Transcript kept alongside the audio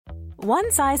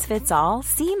One size fits all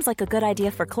seems like a good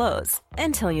idea for clothes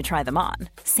until you try them on.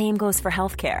 Same goes for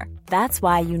healthcare. That's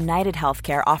why United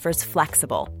Healthcare offers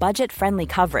flexible, budget-friendly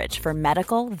coverage for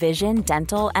medical, vision,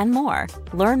 dental, and more.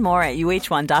 Learn more at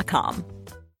uh1.com.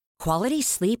 Quality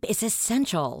sleep is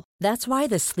essential. That's why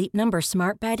the Sleep Number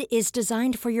Smart Bed is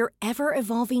designed for your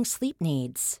ever-evolving sleep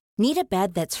needs. Need a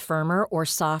bed that's firmer or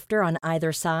softer on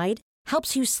either side?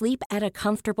 Helps you sleep at a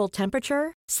comfortable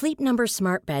temperature? Sleep Number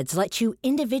Smart Beds let you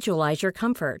individualize your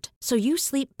comfort, so you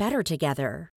sleep better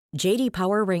together. J.D.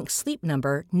 Power ranks Sleep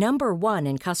Number number 1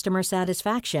 in customer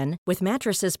satisfaction with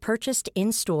mattresses purchased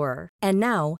in-store. And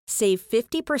now, save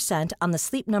 50% on the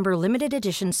Sleep Number Limited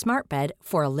Edition Smart Bed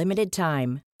for a limited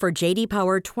time. For J.D.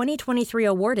 Power 2023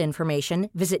 award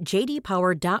information, visit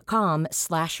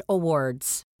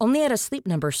jdpower.com/awards. Only at a Sleep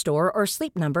Number store or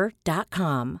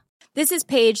sleepnumber.com. This is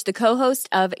Paige, the co-host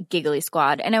of Giggly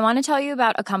Squad, and I want to tell you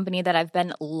about a company that I've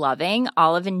been loving,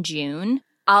 Olive & June.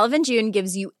 Olive & June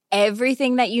gives you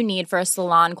everything that you need for a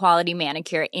salon-quality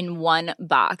manicure in one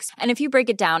box. And if you break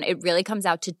it down, it really comes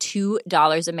out to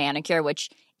 $2 a manicure, which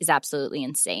is absolutely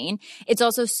insane. It's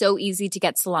also so easy to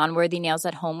get salon-worthy nails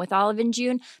at home with Olive &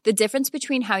 June. The difference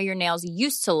between how your nails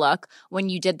used to look when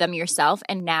you did them yourself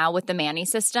and now with the Mani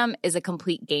system is a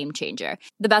complete game changer.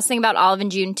 The best thing about Olive &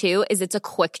 June, too, is it's a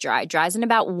quick dry. Dries in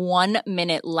about 1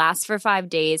 minute, lasts for 5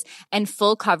 days, and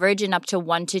full coverage in up to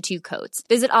 1 to 2 coats.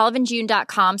 Visit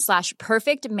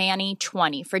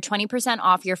oliveandjune.com/perfectmani20 for 20%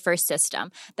 off your first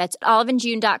system. That's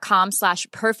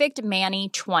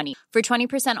oliveandjune.com/perfectmani20 for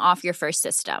 20% off your first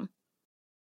system.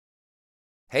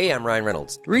 Hey, I'm Ryan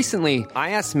Reynolds. Recently,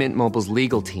 I asked Mint Mobile's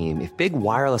legal team if big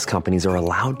wireless companies are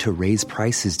allowed to raise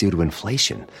prices due to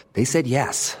inflation. They said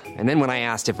yes. And then when I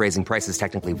asked if raising prices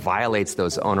technically violates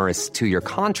those onerous 2-year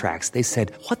contracts, they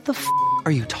said, "What the f***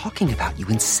 are you talking about, you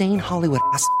insane Hollywood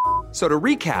ass?" So to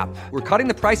recap, we're cutting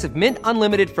the price of Mint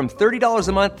Unlimited from $30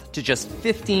 a month to just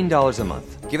 $15 a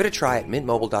month. Give it a try at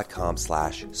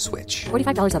mintmobile.com/switch.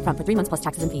 $45 up front for 3 months plus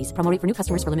taxes and fees. Promo rate for new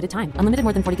customers for limited time. Unlimited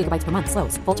more than 40 gigabytes per month.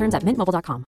 Slows full terms at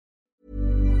mintmobile.com.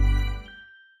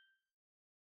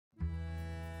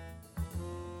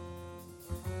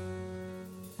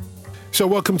 So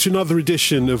welcome to another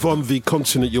edition of On the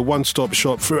Continent, your one-stop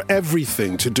shop for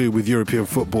everything to do with European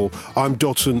football. I'm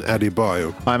Dotun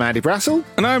Adebayo. I'm Andy Brassel.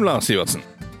 And I'm Larcy Watson.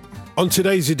 On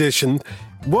today's edition,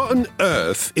 what on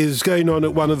earth is going on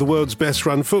at one of the world's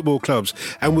best-run football clubs?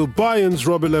 And will Bayern's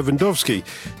Robert Lewandowski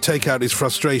take out his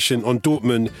frustration on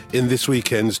Dortmund in this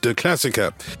weekend's Der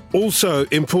Klassiker? Also,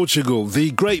 in Portugal,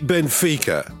 the great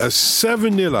Benfica are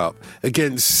 7-0 up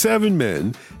against 7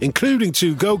 men, including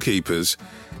 2 goalkeepers,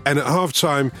 and at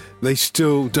half-time, they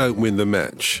still don't win the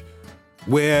match.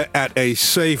 We're at a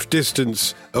safe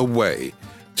distance away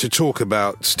to talk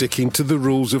about sticking to the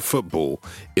rules of football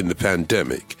in the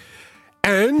pandemic.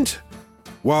 And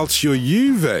whilst your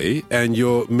Juve and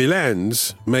your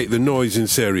Milans make the noise in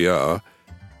Serie A,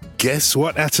 guess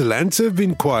what Atalanta have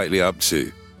been quietly up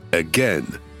to?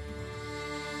 Again.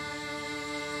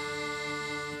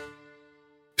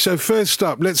 So first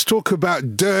up, let's talk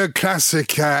about Der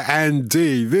Klassiker,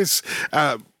 Andy. This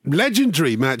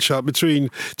legendary matchup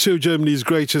between 2 of Germany's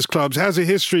greatest clubs has a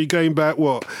history going back,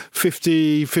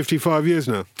 55 years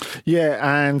now?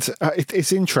 Yeah, and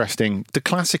it's interesting. Der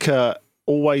Klassiker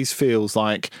always feels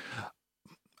like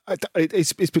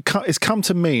it's come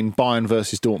to mean Bayern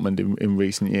versus Dortmund in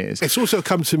recent years. It's also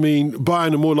come to mean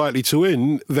Bayern are more likely to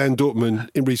win than Dortmund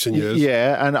in recent years.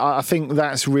 Yeah, and I think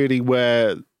that's really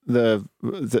where the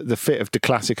fit of Der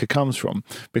Klassiker comes from,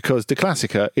 because Der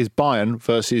Klassiker is Bayern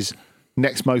versus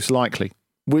next most likely,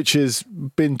 which has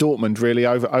been Dortmund really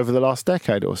over the last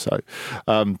decade or so.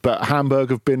 But Hamburg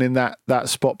have been in that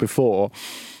spot before.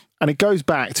 And it goes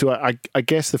back to, I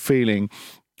guess, the feeling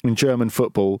in German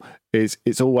football is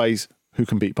it's always who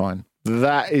can beat Bayern.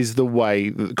 That is the way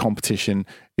that the competition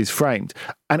is framed.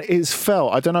 And it's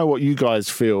felt, I don't know what you guys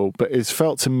feel, but it's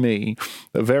felt to me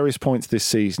at various points this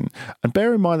season. And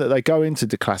bear in mind that they go into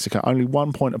Der Klassiker only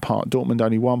 1 point apart, Dortmund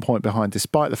only 1 point behind,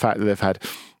 despite the fact that they've had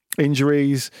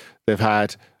injuries, they've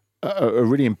had a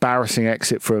really embarrassing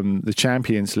exit from the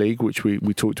Champions League, which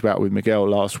we talked about with Miguel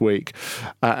last week,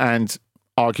 and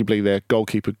arguably their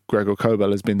goalkeeper Gregor Kobel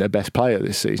has been their best player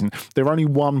this season. They're only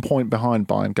 1 point behind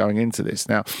Bayern going into this.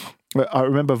 Now, I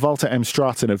remember Walter M.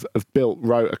 Straten of Bild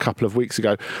wrote a couple of weeks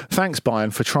ago, thanks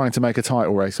Bayern for trying to make a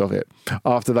title race of it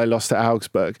after they lost to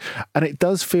Augsburg. And it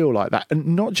does feel like that,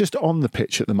 and not just on the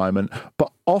pitch at the moment, but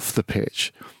off the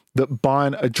pitch, that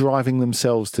Bayern are driving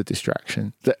themselves to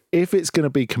distraction. That if it's going to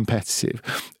be competitive,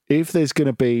 if there's going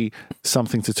to be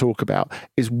something to talk about,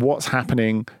 is what's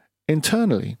happening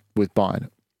internally with Bayern.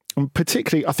 And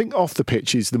particularly, I think off the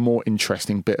pitch is the more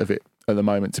interesting bit of it at the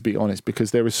moment, to be honest,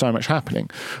 because there is so much happening.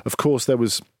 Of course, there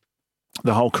was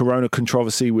the whole corona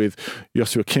controversy with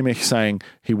Joshua Kimmich saying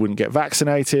he wouldn't get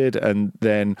vaccinated, and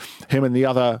then him and the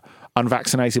other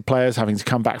unvaccinated players having to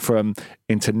come back from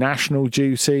international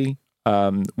duty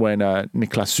when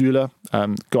Niklas Süle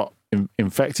got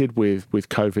infected with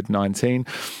COVID-19.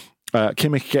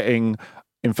 Kimmich getting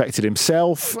infected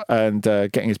himself and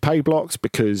getting his pay blocked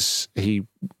because he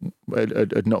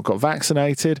had not got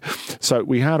vaccinated. So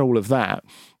we had all of that.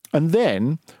 And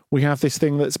then we have this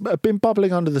thing that's been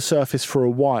bubbling under the surface for a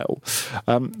while.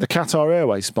 The Qatar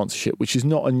Airways sponsorship, which is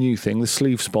not a new thing, the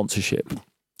sleeve sponsorship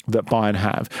that Bayern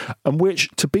have, and which,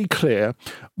 to be clear,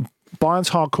 Bayern's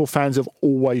hardcore fans have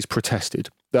always protested.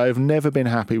 They have never been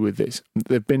happy with this.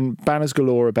 There have been banners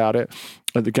galore about it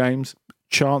at the games,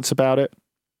 chants about it.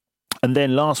 And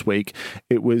then last week,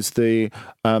 it was the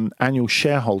annual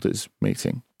shareholders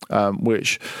meeting,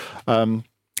 which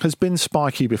has been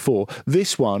spiky before.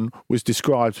 This one was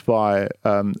described by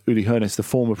Uli Hoeneß, the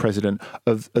former president,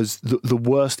 as the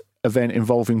worst event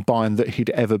involving Bayern that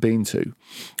he'd ever been to,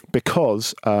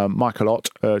 because Michael Ott,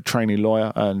 a trainee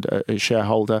lawyer and a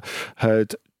shareholder,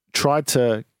 had tried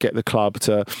to get the club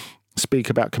to speak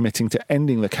about committing to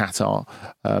ending the Qatar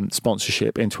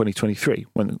sponsorship in 2023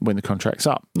 when the contract's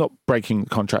up. Not breaking the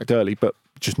contract early, but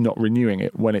just not renewing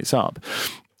it when it's up.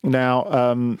 Now,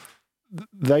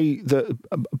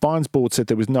 Bayern's board said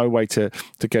there was no way to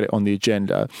get it on the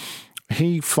agenda.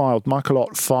 Michael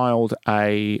Ott filed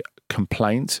a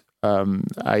complaint,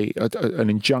 an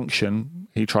injunction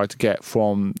he tried to get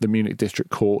from the Munich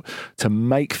District Court to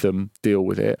make them deal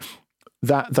with it.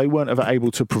 That they weren't ever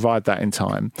able to provide that in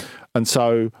time. And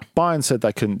so Bayern said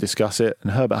they couldn't discuss it.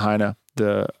 And Herbert Heine,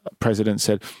 the president,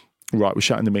 said, right, we're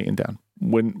shutting the meeting down.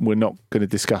 We're not going to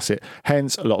discuss it.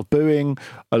 Hence, a lot of booing,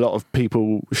 a lot of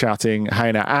people shouting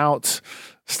Heine out,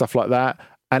 stuff like that.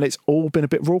 And it's all been a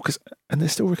bit raucous, and they're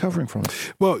still recovering from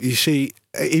it. Well, you see,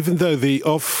 even though the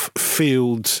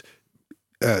off-field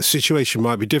situation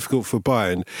might be difficult for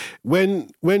Bayern, when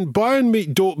Bayern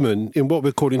meet Dortmund in what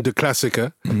we're calling the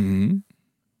Klassiker,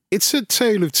 it's a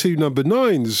tale of two number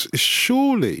nines,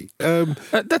 surely.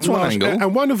 That's one angle.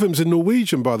 And one of them's a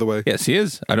Norwegian, by the way. Yes, he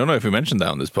is. I don't know if we mentioned that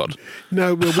on this pod.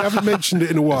 No, we haven't mentioned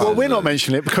it in a while. Well, we're not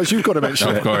mentioning it because you've got to mention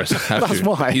it. Of course. That's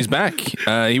why. He's back.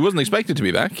 He wasn't expected to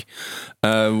be back.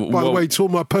 By the way, to all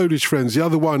my Polish friends, the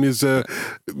other one is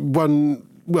one...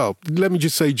 Well, let me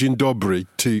just say Dzień dobry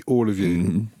to all of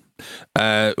you.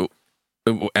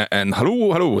 En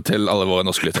hallo til alle våre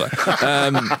norske lyttere.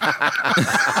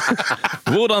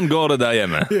 Hvordan går det der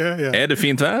hjemme? Er det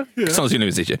fint vær?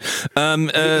 Sannsynligvis ikke.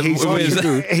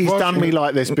 He's done me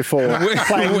like this before,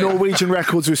 playing Norwegian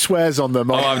records with swears on them.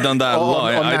 I've done that a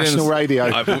lot. On national radio.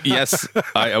 Yes,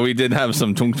 we did have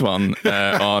some Tungtvann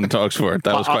on Talksport.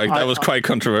 That was quite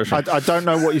controversial. I don't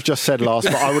know what you've just said, Lars,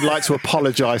 but I would like to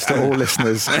apologise to all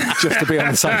listeners just to be on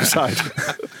the same side.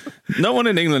 No one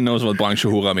in England knows what Blanche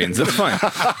Hura means. That's fine.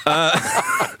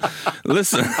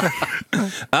 Listen,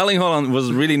 Erling Haaland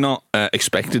was really not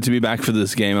expected to be back for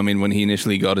this game. I mean, when he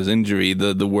initially got his injury,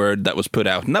 the word that was put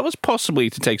out, and that was possibly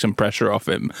to take some pressure off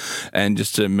him and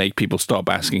just to make people stop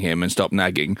asking him and stop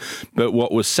nagging. But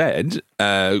what was said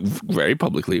very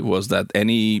publicly was that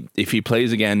if he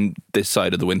plays again this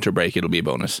side of the winter break, it'll be a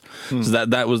bonus. So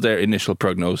that was their initial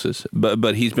prognosis.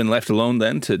 But he's been left alone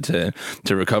then to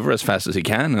recover as fast as he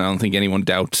can, and I don't think anyone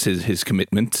doubts his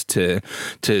commitment to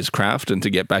his craft and to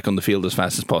get back on the field as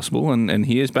fast as possible, and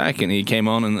he is back, and he came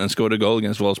on and scored a goal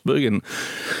against Wolfsburg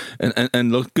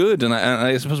and looked good. And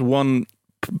I suppose one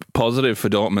positive for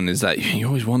Dortmund is that you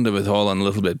always wonder with Haaland a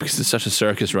little bit, because there's such a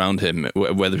circus around him,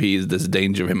 whether there's a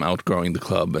danger of him outgrowing the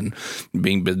club and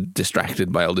being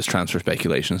distracted by all this transfer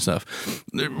speculation and stuff.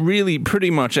 Really,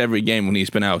 pretty much every game when he's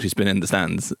been out, he's been in the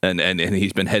stands and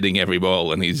he's been heading every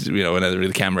ball, and he's, whenever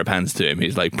the camera pans to him,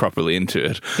 he's like properly into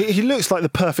it. He looks like the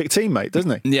perfect teammate,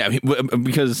 doesn't he? Yeah,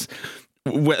 because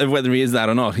whether he is that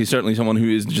or not, he's certainly someone who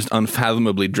is just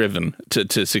unfathomably driven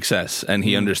to success, and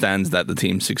he understands that the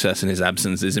team's success in his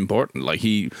absence is important. Like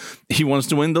he wants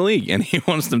to win the league, and he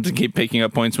wants them to keep picking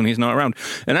up points when he's not around.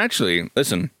 And actually,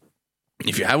 listen,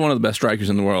 if you have one of the best strikers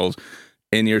in the world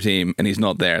in your team and he's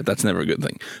not there, that's never a good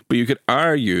thing. But you could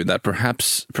argue that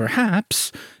perhaps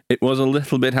it was a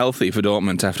little bit healthy for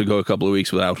Dortmund to have to go a couple of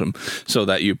weeks without him, so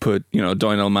that you put,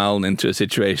 Donald Malen into a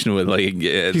situation with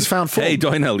he's found form. Hey,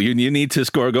 Donald, you need to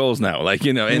score goals now, and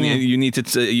you need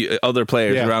to. Other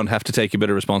players around have to take a bit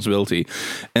of responsibility,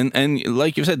 and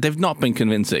like you said, they've not been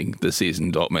convincing this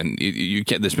season. Dortmund,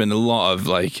 there's been a lot of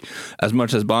as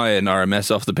much as Bayern are a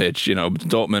mess off the pitch,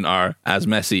 Dortmund are as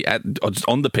messy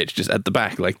on the pitch, just at the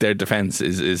back. Like their defense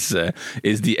is the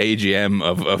AGM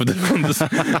of the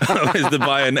Bundesliga, is the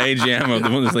Bayern AGM of the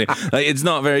Bundesliga. It's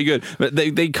not very good, but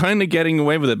they kind of getting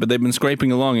away with it. But they've been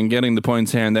scraping along and getting the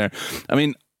points here and there. I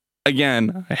mean,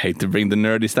 again, I hate to bring the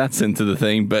nerdy stats into the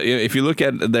thing, but if you look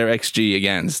at their XG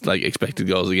against, expected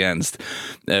goals against,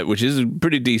 which is a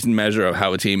pretty decent measure of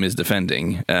how a team is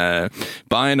defending,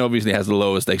 Bayern obviously has the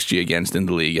lowest XG against in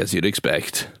the league, as you'd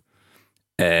expect.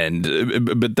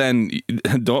 But then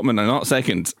Dortmund are not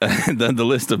second. The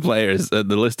list of players, the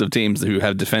list of teams who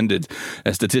have defended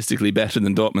statistically better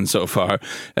than Dortmund so far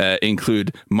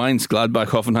include Mainz, Gladbach,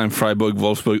 Hoffenheim, Freiburg,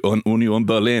 Wolfsburg, and Union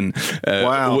Berlin.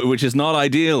 Wow. Which is not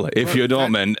ideal if you're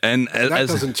Dortmund. That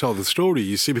doesn't tell the story,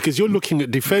 you see, because you're looking at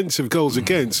defensive goals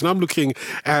against, and I'm looking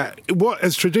at what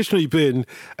has traditionally been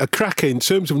a cracker in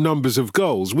terms of numbers of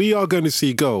goals. We are going to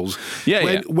see goals.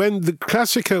 When the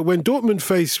Klassiker, when Dortmund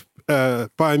face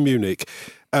Bayern Munich,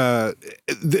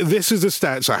 this is the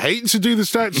stats. I hate to do the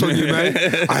stats on you, mate.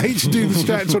 I hate to do the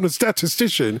stats on a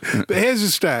statistician, but here's the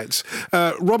stats.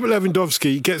 Robert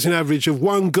Lewandowski gets an average of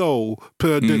 1 goal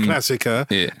per the Klassiker,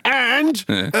 and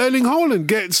Erling Haaland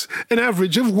gets an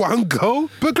average of 1 goal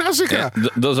per Klassiker. Yeah,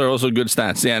 those are also good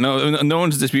stats. Yeah, no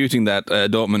one's disputing that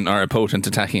Dortmund are a potent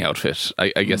attacking outfit.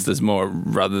 I guess there's more,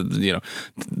 rather,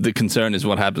 the concern is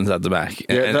what happens at the back.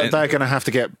 Yeah, they're going to have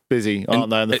to get busy,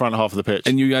 aren't they, in the front half of the pitch?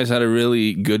 And you guys had a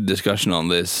really good discussion on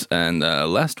this, and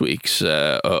last week's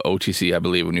OTC, I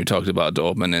believe, when you talked about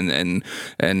Dortmund,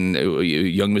 and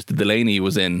young Mr. Delaney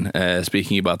was in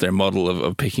speaking about their model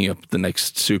of picking up the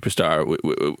next superstar.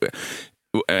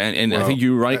 And I think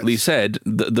you rightly said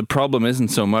the problem isn't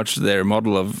so much their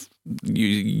model of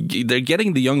they're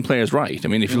getting the young players right. I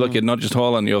mean, if you look at not just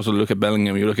Haaland, you also look at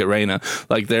Bellingham, you look at Reina,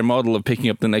 their model of picking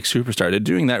up the next superstar, they're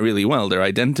doing that really well. They're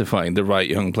identifying the right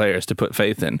young players to put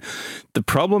faith in. The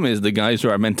problem is the guys who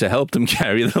are meant to help them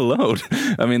carry the load.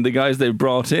 I mean, the guys they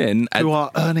brought in who are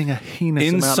earning a heinous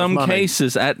in amount some of money.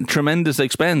 cases at tremendous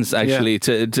expense, actually,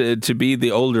 to be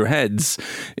the older heads.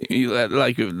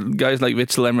 Like guys like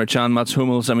Witsel, Emre Can, Mats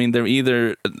Hummels. I mean, they're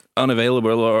either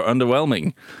unavailable or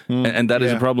underwhelming, and that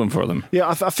is a problem for them. Yeah,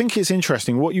 I think it's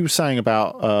interesting what you were saying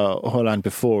about Haaland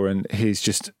before and his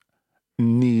just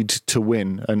need to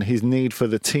win and his need for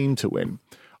the team to win.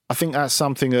 I think that's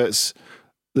something that's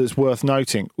worth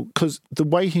noting, because the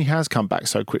way he has come back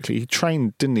so quickly, he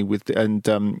trained, didn't he,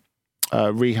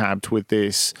 rehabbed with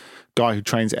this guy who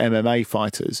trains MMA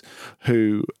fighters,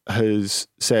 who has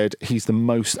said he's the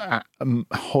most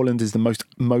Holland is the most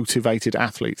motivated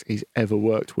athlete he's ever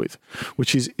worked with,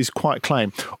 which is quite a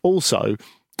claim. Also,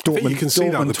 Dortmund, you can see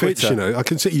that on the pitch, I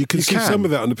can see you can see some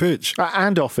of that on the pitch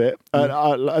and off it,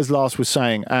 as Lars was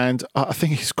saying. And I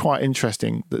think it's quite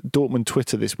interesting that Dortmund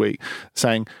Twitter this week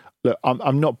saying, "Look,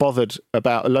 I'm not bothered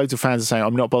about." Loads of fans are saying,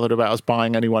 "I'm not bothered about us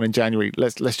buying anyone in January.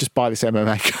 Let's just buy this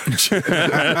MMA coach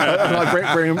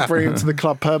and bring him to the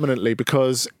club permanently,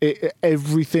 because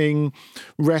everything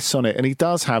rests on it." And he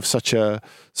does have such a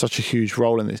huge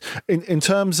role in this. In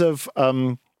terms of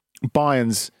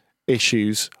Bayern's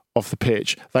issues off the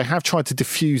pitch, they have tried to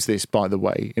diffuse this, by the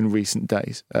way, in recent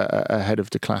days ahead of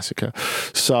the Klassiker.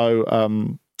 So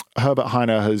Herbert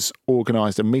Heiner has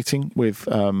organised a meeting with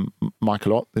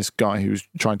Michael Ott, this guy who's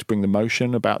trying to bring the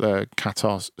motion about the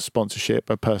Qatar sponsorship,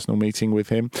 a personal meeting with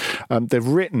him. They've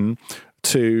written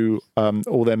to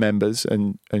all their members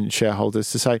and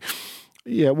shareholders to say,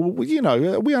 yeah, well,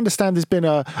 we understand there's been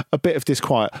a bit of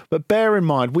disquiet, but bear in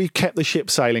mind, we've kept the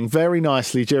ship sailing very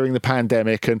nicely during the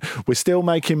pandemic, and we're still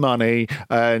making money,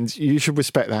 and you should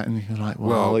respect that. And you're like,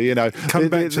 well, come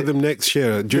back to them next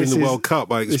year during the World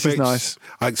Cup. I expect, nice.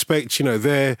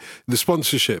 The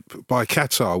sponsorship by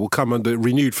Qatar will come under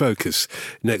renewed focus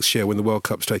next year when the World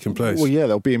Cup's taking place. Well, yeah,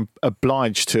 they'll be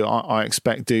obliged to, I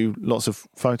expect, do lots of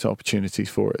photo opportunities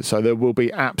for it. So there will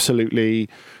be absolutely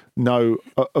no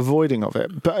avoiding of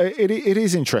it. But it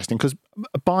is interesting because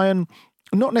Bayern,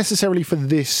 not necessarily for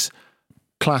this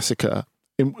Klassiker,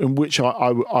 in which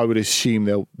I would assume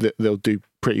they'll do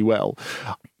pretty well.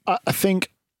 I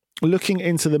think looking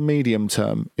into the medium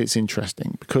term, it's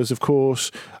interesting because, of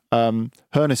course,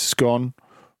 Hoeneß is gone,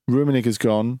 Rummenigge's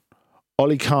gone,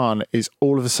 Oli Kahn is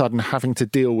all of a sudden having to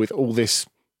deal with all this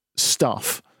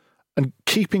stuff, and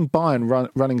keeping Bayern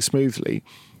running smoothly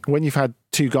when you've had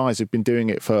two guys who've been doing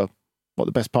it for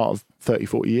the best part of 30,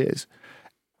 40 years.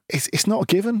 It's not a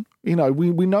given. We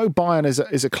know Bayern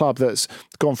is a club that's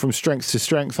gone from strength to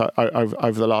strength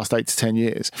over the last 8 to 10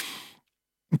 years.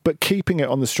 But keeping it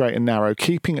on the straight and narrow,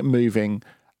 keeping it moving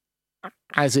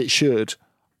as it should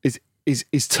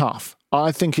is tough.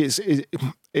 I think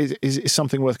it's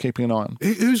something worth keeping an eye on.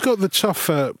 Who's got the tough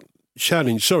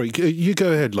challenge? Sorry, you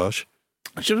go ahead, Lush.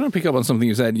 I just want to pick up on something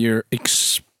you said. You're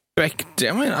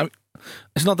expecting...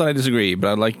 it's not that I disagree,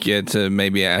 but I'd like you to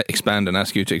maybe expand and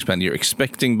ask you to expand. You're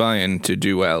expecting Bayern to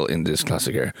do well in this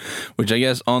Klassiker, which I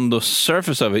guess on the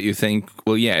surface of it, you think,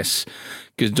 well, yes,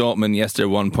 because Dortmund, yes, they're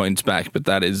 1 point back, but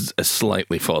that is a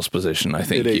slightly false position, I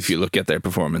think, if you look at their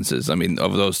performances. I mean,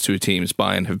 of those two teams,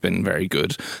 Bayern have been very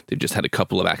good. They've just had a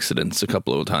couple of accidents a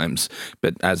couple of times,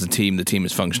 but as a team, the team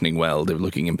is functioning well. They're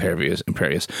looking imperious,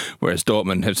 whereas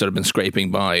Dortmund have sort of been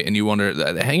scraping by, and you wonder,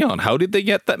 hang on, how did they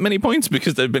get that many points?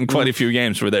 Because there have been quite a few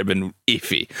games where they've been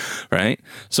iffy, right?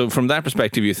 So from that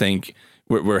perspective, you think,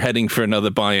 we're heading for another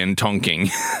Bayern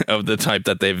tonking of the type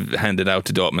that they've handed out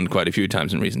to Dortmund quite a few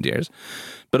times in recent years.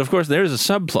 But of course, there is a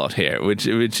subplot here, which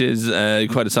is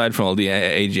quite aside from all the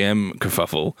AGM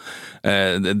kerfuffle.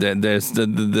 There's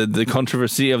the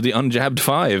controversy of the unjabbed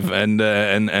five and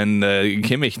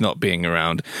Kimmich not being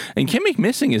around, and Kimmich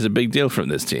missing is a big deal from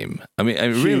this team. I mean,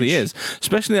 it really is,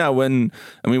 especially now when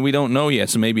we don't know yet,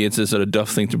 so maybe it's a sort of duff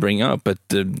thing to bring up. But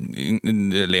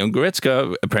Leon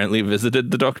Goretzka apparently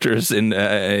visited the doctors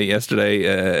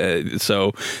yesterday,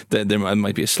 so there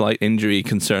might be a slight injury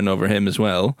concern over him as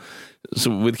well.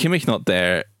 So with Kimmich not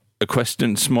there,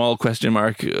 small question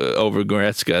mark over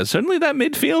Goretzka. Certainly that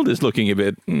midfield is looking a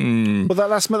bit... Well,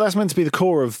 that's meant to be the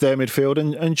core of their midfield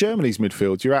and Germany's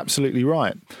midfield. You're absolutely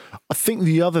right. I think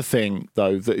the other thing,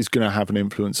 though, that is going to have an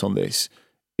influence on this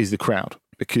is the crowd.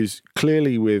 Because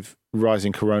clearly with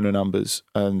rising corona numbers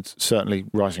and certainly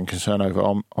rising concern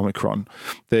over Omicron,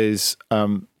 there's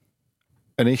an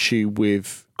issue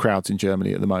with crowds in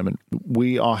Germany at the moment.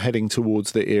 We are heading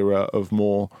towards the era of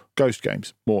more ghost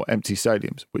games, more empty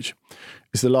stadiums, which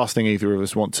is the last thing any of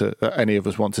us want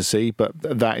to see, but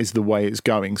that is the way it's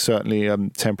going, certainly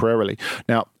temporarily.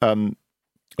 Now,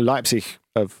 Leipzig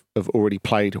have already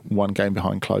played one game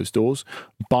behind closed doors.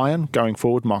 Bayern, going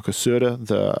forward, Markus Söder,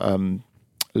 the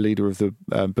leader of the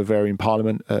Bavarian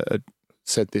parliament,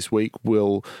 said this week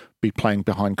will be playing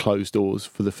behind closed doors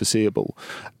for the foreseeable.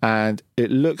 And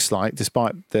it looks like,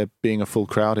 despite there being a full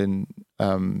crowd in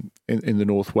the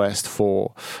northwest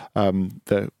for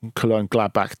the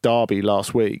Cologne-Gladbach derby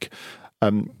last week,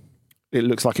 it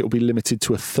looks like it will be limited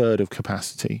to a third of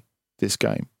capacity this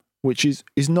game, which is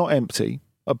not empty.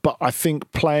 But I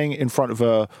think playing in front of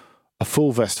a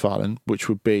full Westfalen, which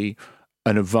would be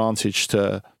an advantage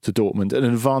to Dortmund, an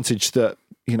advantage that,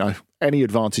 any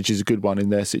advantage is a good one in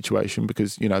their situation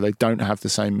because, they don't have the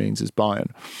same means as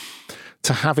Bayern.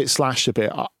 To have it slashed a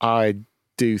bit, I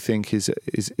do think is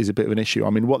a bit of an issue. I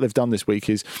mean, what they've done this week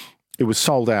is it was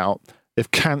sold out.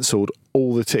 They've cancelled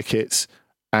all the tickets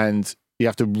and you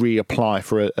have to reapply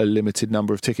for a limited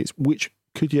number of tickets, which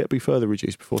could yet be further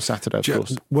reduced before Saturday, of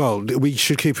course. Well, we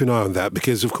should keep an eye on that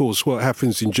because, of course, what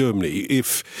happens in Germany,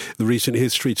 if the recent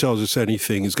history tells us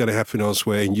anything, is going to happen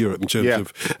elsewhere in Europe in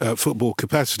terms of football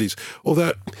capacities.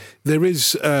 Although there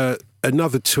is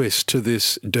another twist to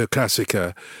this Der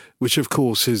Klassiker, which, of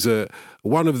course, is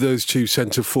one of those two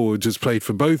centre forwards has played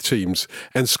for both teams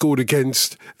and scored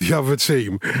against the other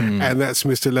team, and that's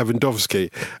Mr. Lewandowski.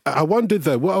 I wondered,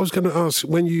 though, what I was going to ask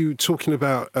when you talking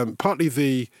about partly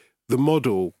the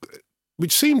model,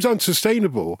 which seems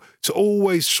unsustainable, to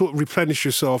always sort of replenish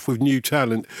yourself with new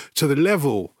talent to the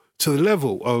level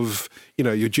of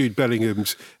your Jude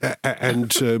Bellinghams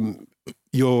and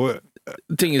your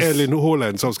Erling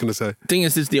Haalands, I was going to say. Thing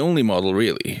is, it's the only model,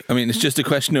 really. I mean, it's just a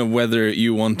question of whether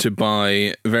you want to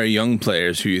buy very young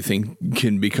players who you think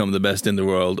can become the best in the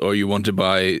world, or you want to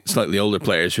buy slightly older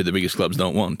players who the biggest clubs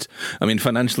don't want. I mean,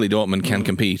 financially, Dortmund can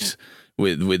compete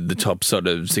with the top sort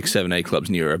of 6, 7, 8 clubs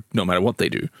in Europe, no matter what they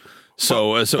do.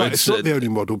 So it's not the only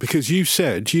model, because you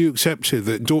accepted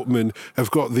that Dortmund have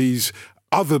got these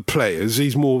other players,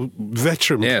 these more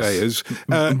veteran players,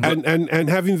 and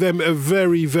having them a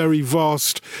very, very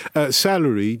vast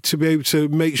salary to be able to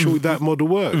make sure that model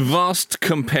works. Vast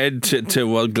compared to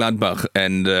what Gladbach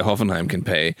and Hoffenheim can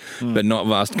pay, but not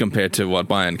vast compared to what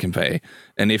Bayern can pay.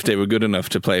 And if they were good enough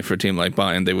to play for a team like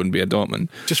Bayern, they wouldn't be at Dortmund.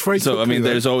 Just very quickly, I mean,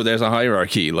 there's a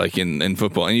hierarchy like in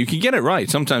football, and you can get it right.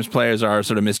 Sometimes players are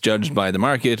sort of misjudged by the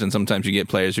market, and sometimes you get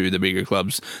players who the bigger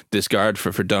clubs discard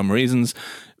for dumb reasons.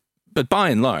 But by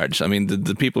and large, I mean,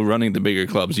 the people running the bigger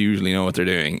clubs usually know what they're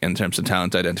doing in terms of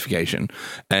talent identification.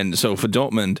 And so for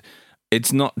Dortmund,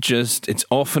 it's not just, it's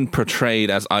often portrayed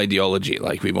as ideology,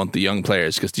 like we want the young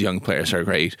players because the young players are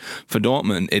great. For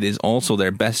Dortmund, it is also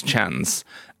their best chance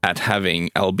at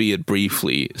having, albeit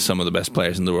briefly, some of the best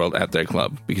players in the world at their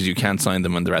club, because you can't sign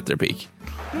them when they're at their peak.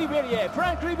 Ribery'e,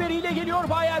 Frank Ribery ile geliyor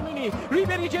Bayern Münih.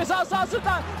 Ribery ceza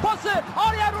sahasında pası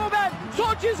Arjen Robben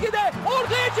son çizgide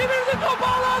ortaya çevirdi, top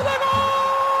ağlarda,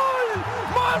 gol!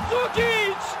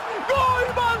 Mandzukic! Gol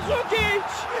Mandzukic!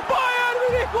 Bayern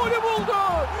Münih golü buldu.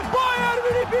 Bayern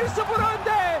Münih 1-0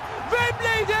 önde.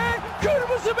 Wembley'de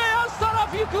kırmızı beyaz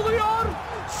taraf yıkılıyor.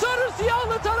 Sarı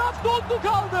siyahlı taraf dondu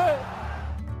kaldı.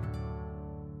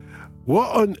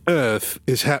 What on earth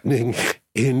is happening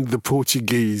in the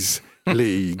Portuguese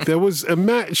league? There was a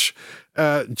match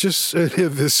just earlier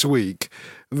this week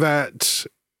that,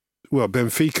 well,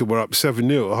 Benfica were up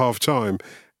 7-0 at half-time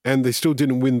and they still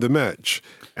didn't win the match.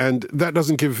 And that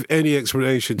doesn't give any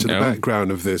explanation to the background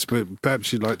of this, but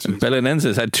perhaps you'd like to...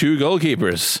 Belenenses had 2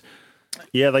 goalkeepers.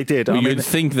 Yeah, they did. You'd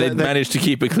think they'd managed to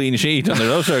keep a clean sheet under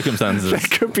those circumstances. There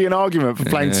could be an argument for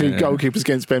playing 2 goalkeepers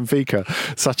against Benfica,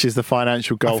 such as the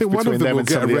financial gulf between them and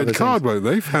some of the other teams. I think one of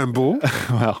them will get a red card, won't they? Handball.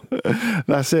 Well,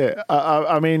 that's it.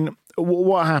 I mean,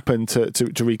 what happened, to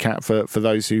recap for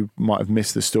those who might have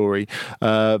missed the story,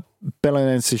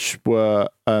 Belenenses were,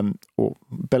 or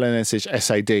Belenenses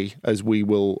SAD, as we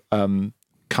will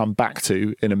come back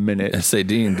to in a minute.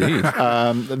 SAD indeed.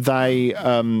 They...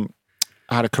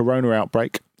 had a corona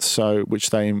outbreak, which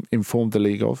they informed the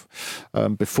league of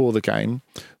before the game.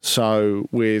 So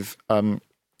with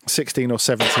 16 or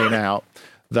 17 out,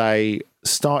 they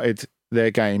started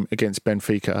their game against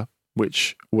Benfica,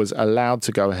 which was allowed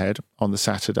to go ahead on the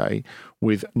Saturday,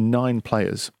 with 9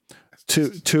 players,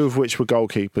 two of which were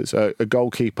goalkeepers, a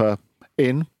goalkeeper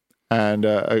in and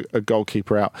a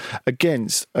goalkeeper out,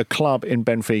 against a club in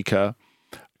Benfica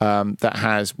that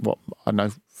has,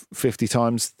 50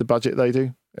 times the budget they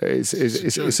do.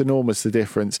 It's enormous, the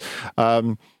difference.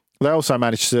 They also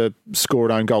managed to score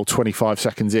an own goal 25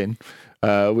 seconds in,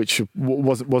 which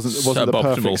wasn't the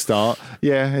perfect start.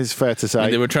 Yeah, it's fair to say. I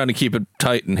mean, they were trying to keep it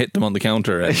tight and hit them on the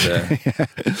counter, and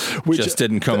which just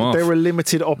didn't come off. There were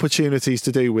limited opportunities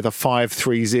to do with a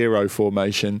 5-3-0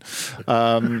 formation.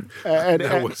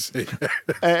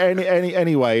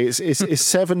 Anyway, it's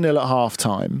 7-0 at half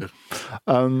time.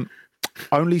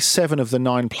 Only 7 of the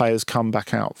 9 players come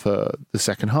back out for the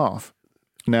second half.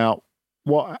 Now,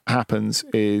 what happens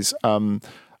is when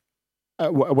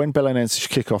Belenenses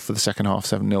kick off for the second half,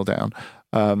 7-0 down,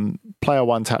 player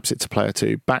 1 taps it to player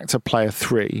 2, back to player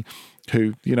 3,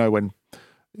 who, when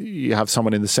you have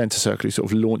someone in the centre circle who sort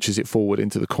of launches it forward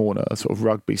into the corner, sort of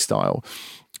rugby style.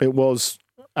 It was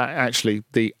actually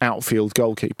the outfield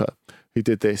goalkeeper who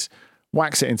did this,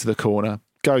 whacks it into the corner,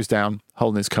 goes down,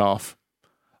 holding his calf.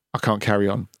 I can't carry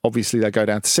on. Obviously, they go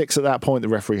down to 6 at that point. The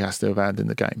referee has to abandon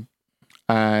the game.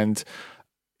 And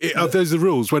are those the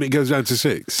rules when it goes down to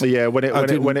 6? Yeah, when it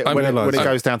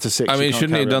goes down to 6. I mean,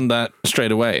 shouldn't he have done that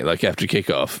straight away, like after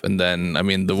kickoff? And then, I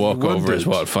mean, the walkover is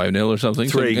 5-0 or something?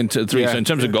 3. So, 3. So in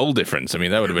terms of goal difference, I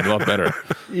mean, that would have been a lot better.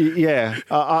 Yeah,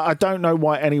 I don't know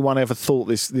why anyone ever thought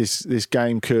this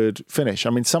game could finish. I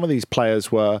mean, some of these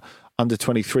players were under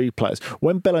 23 players.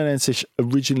 When Belenenses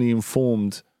originally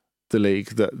informed the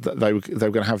league that they were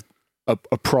going to have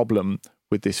a problem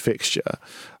with this fixture,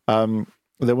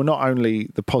 there were not only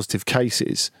the positive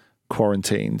cases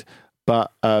quarantined,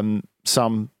 but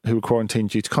some who were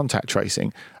quarantined due to contact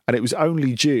tracing, and it was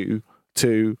only due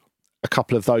to a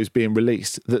couple of those being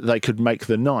released that they could make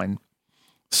the 9.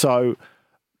 So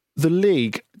the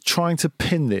league, trying to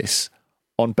pin this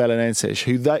on Belenenses,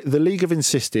 who the league have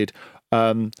insisted,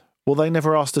 they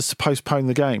never asked us to postpone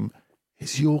the game.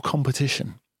 It's your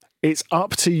competition. It's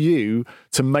up to you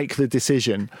to make the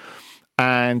decision.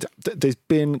 And there's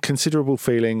been considerable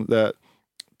feeling that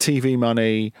TV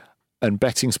money and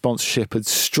betting sponsorship had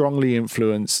strongly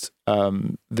influenced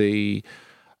the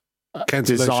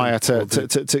desire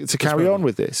to carry on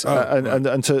with this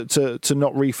and to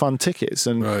not refund tickets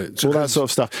and all that sort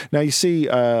of stuff. Now, you see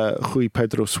Rui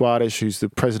Pedro Soares, who's the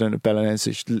president of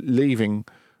Belenenses, leaving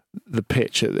the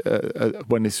pitch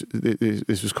when this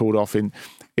was called off in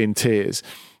tears.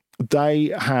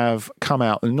 They have come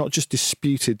out and not just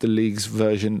disputed the league's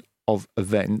version of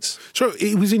events. So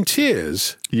it was in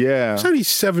tears? Yeah. It's only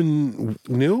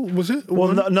 7-0, was it?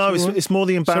 Well, no, it's more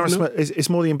the embarrassment.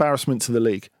 It's more the embarrassment to the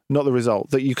league, not the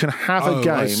result. That you can have a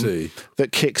game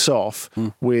that kicks off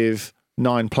with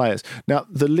 9 players. Now,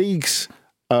 the league's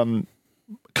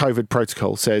COVID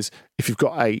protocol says if you've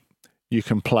got 8, you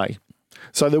can play.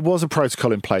 So there was a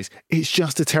protocol in place. It's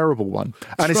just a terrible one.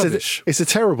 And it's a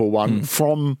terrible one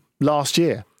from last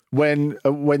year when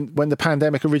the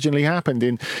pandemic originally happened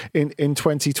in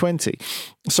 2020.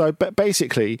 So, but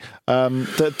basically,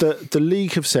 the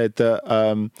league have said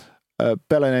that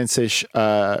Belenenses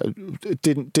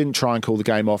didn't try and call the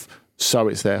game off, so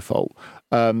it's their fault.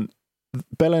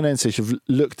 Belenenses have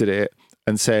looked at it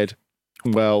and said,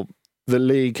 well, the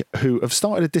league, who have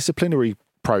started a disciplinary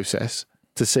process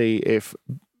to see if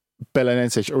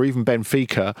Belenenses or even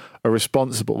Benfica are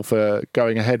responsible for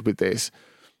going ahead with this,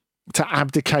 to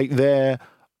abdicate their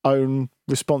own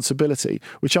responsibility,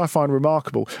 which I find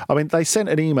remarkable. I mean, they sent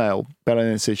an email,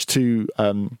 Belenenses, to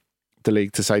the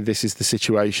league to say this is the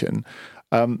situation.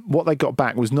 What they got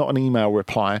back was not an email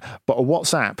reply, but a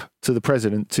WhatsApp to the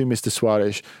president, to Mr.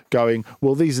 Suarez, going,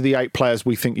 well, these are the 8 players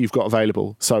we think you've got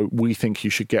available, so we think you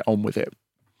should get on with it.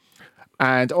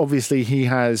 And obviously he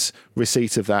has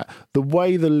receipt of that. The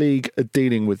way the league are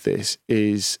dealing with this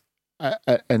is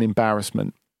an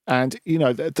embarrassment. And, you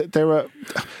know, there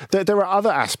are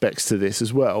other aspects to this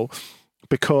as well,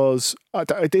 because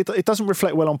it doesn't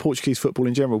reflect well on Portuguese football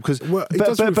in general. Because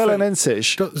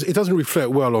Belenenses, it doesn't reflect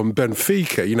well on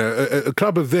Benfica. You know, a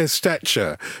club of their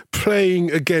stature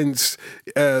playing against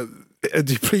a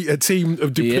team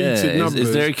of depleted numbers.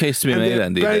 Is there a case to be made,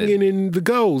 Andy? Banging in the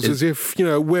goals as if, you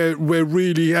know, we're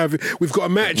really we've got a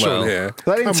match on here.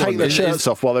 They didn't take their shirts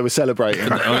off while they were celebrating.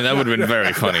 I mean, that would have been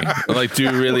very funny. Like,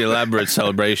 do really elaborate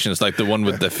celebrations, like the one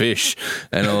with the fish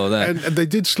and all of that. And they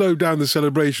did slow down the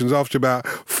celebrations after about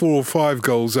 4 or 5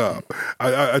 goals up.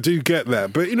 I do get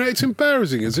that, but you know, it's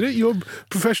embarrassing, isn't it? You're a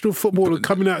professional footballer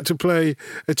coming out to play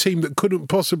a team that couldn't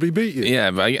possibly beat you. Yeah,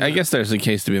 but I guess there's a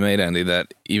case to be made, Andy,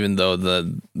 that even though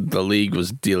the league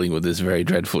was dealing with this very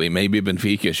dreadfully, maybe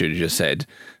Benfica should have just said,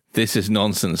 this is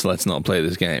nonsense, let's not play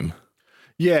this game.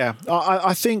 Yeah,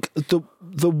 I think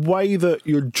the way that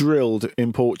you're drilled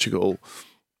in Portugal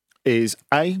is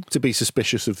A, to be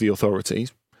suspicious of the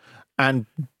authorities, and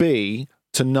B,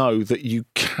 to know that you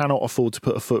cannot afford to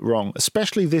put a foot wrong,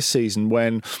 especially this season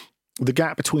when the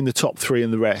gap between the top 3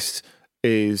 and the rest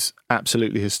is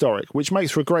absolutely historic, which makes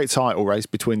for a great title race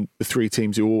between the 3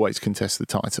 teams who always contest the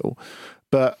title.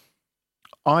 But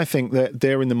I think that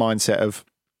they're in the mindset of,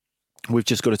 we've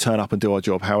just got to turn up and do our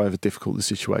job, however difficult the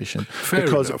situation,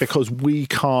 because we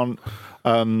can't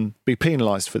be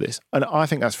penalised for this. And I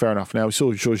think that's fair enough. Now, we saw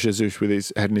Jorge Jesus with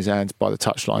his head in his hands by the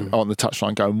touchline, on the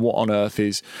touchline, going, what on earth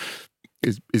is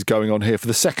going on here for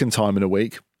the second time in a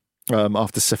week,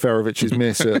 after Seferovic's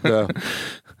miss at the...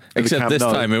 Except this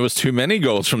time it was too many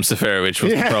goals from Seferovic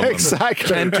was the problem. Exactly.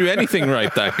 Can't do anything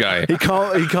right, that guy. He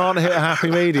can't hit a happy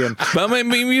medium. But I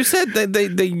mean, you said that they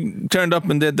turned up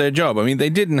and did their job. I mean, they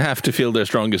didn't have to field their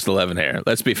strongest 11 here.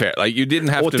 Let's be fair. Like, you didn't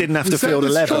have to field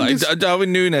 11.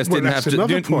 Darwin Núñez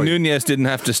didn't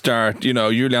have to start. You know,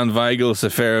 Julian Weigl,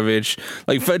 Seferovic.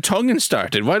 Like, Vertonghen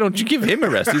started. Why don't you give him a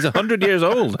rest? He's 100 years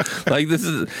old. Like, this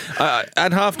is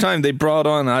at halftime they brought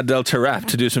on Adel Taarabt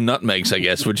to do some nutmegs, I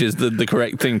guess, which is the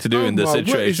correct thing to do in this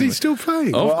situation. Is he still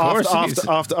playing? Oh, of course.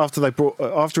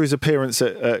 After his appearance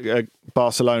at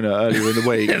Barcelona earlier in the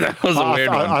week, that was a weird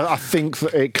one. I think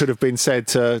that it could have been said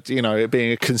to, you know, it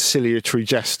being a conciliatory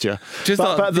gesture. Just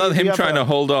him trying to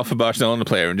hold off a Barcelona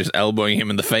player and just elbowing him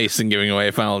in the face and giving away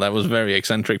a foul. That was very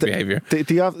eccentric behaviour.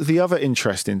 The other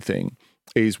interesting thing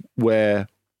is where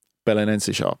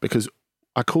Belenenses are, because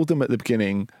I called them at the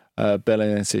beginning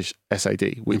Belenenses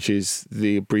SAD, which is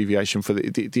the abbreviation for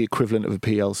the equivalent of a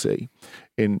PLC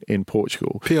in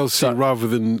Portugal. PLC rather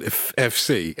than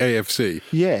AFC.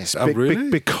 Yes, really?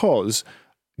 Because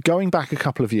going back a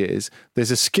couple of years,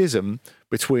 there's a schism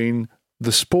between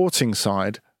the sporting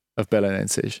side of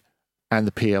Belenenses and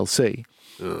the PLC.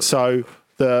 So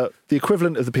the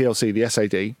equivalent of the PLC, the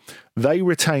SAD, they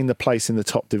retain the place in the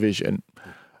top division.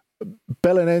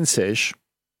 Belenenses,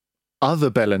 other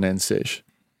Belenenses,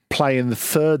 play in the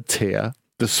 3rd tier,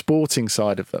 the sporting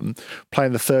side of them, play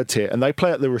in the 3rd tier, and they play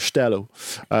at the Restelo,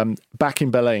 back in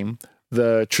Belém,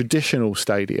 the traditional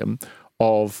stadium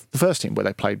of the first team, where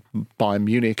they played Bayern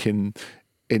Munich in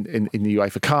the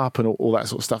UEFA Cup and all that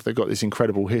sort of stuff. They've got this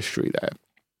incredible history there.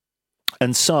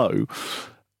 And so,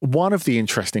 one of the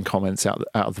interesting comments out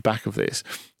of the back of this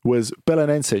was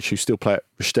Belenenses, who still play at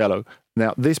Restelo.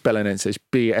 Now, this Belenenses,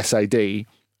 BSAD,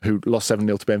 who lost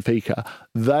 7-0 to Benfica,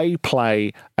 they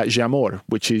play at Jamor,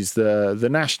 which is the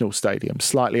national stadium,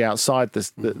 slightly outside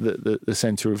the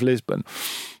centre of Lisbon.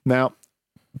 Now,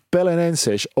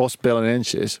 Belenenses, Os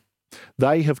Belenenses,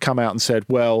 they have come out and said,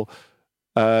 well,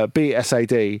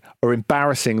 BSAD are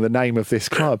embarrassing the name of this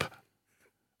club.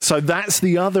 So that's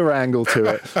the other angle to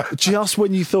it. Just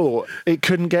when you thought it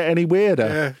couldn't get any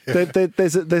weirder,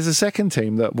 there's a second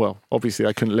team that, well, obviously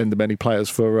I couldn't lend them any players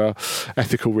for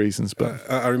ethical reasons. But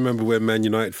I remember when Man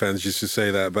United fans used to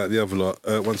say that about the other lot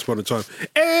once upon a time.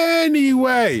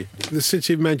 Anyway, the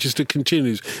City of Manchester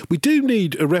continues. We do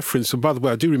need a reference, and by the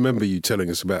way, I do remember you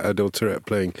telling us about Adel Taarabt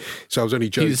playing, so I was only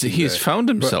joking. He's found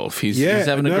himself. He's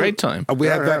having a great time. We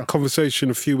had that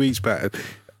conversation a few weeks back.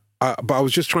 But I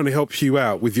was just trying to help you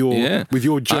out with your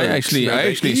jokes.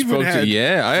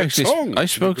 I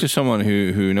spoke to someone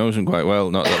who knows him quite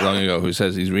well not that long ago, who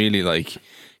says he's really like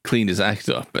cleaned his act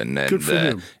up and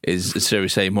is, shall we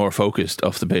say, more focused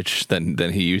off the pitch than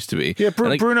he used to be. Yeah,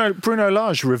 Bruno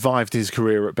Lage revived his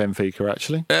career at Benfica,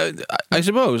 actually. I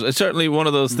suppose. It's certainly one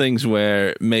of those things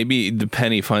where maybe the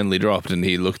penny finally dropped and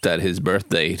he looked at his birth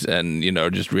date and,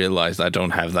 just realised I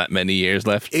don't have that many years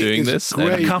left doing this.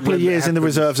 A couple of years in the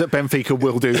reserves at Benfica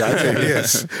will do that.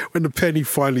 Yes, when the penny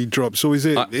finally drops. So is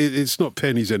it? It's not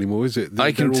pennies anymore, is it?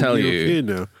 I can tell you,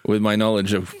 now. With my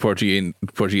knowledge of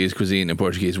Portuguese cuisine and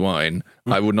Portuguese wine,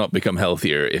 I would not become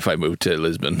healthier if I moved to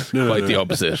Lisbon. Quite the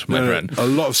opposite, my friend. A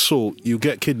lot of salt, you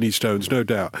get kidney stones, no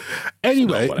doubt.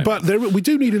 Anyway, but we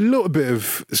do need a little bit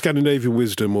of Scandinavian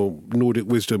wisdom or Nordic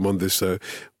wisdom on this, though.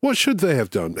 What should they have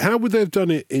done? How would they have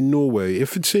done it in Norway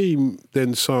if a team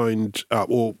then signed up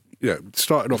or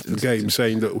started off the game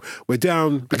saying that we're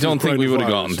down? I don't think we would have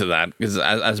gotten to that, because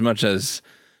as much as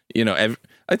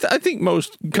I think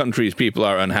most countries, people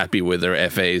are unhappy with their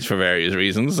FAs for various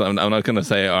reasons. I'm not going to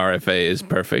say our FA is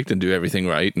perfect and do everything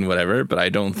right and whatever, but I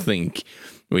don't think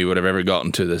we would have ever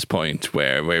gotten to this point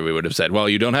where we would have said, well,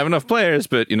 you don't have enough players,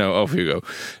 but, off you go.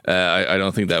 I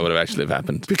don't think that would have actually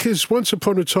happened. Because once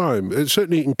upon a time,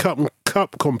 certainly in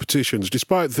cup competitions,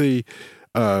 despite the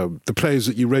players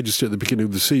that you register at the beginning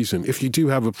of the season, if you do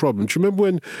have a problem. Do you remember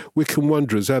when Wycombe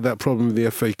Wanderers had that problem in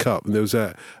the FA Cup and there was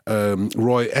that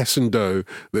Roy Essendon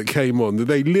that came on, that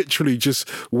they literally just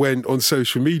went on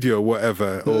social media or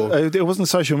whatever? It wasn't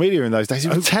social media in those days,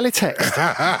 it was teletext.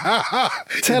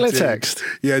 Teletext.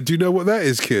 Yeah, do you know what that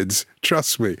is, kids?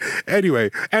 Trust me. Anyway,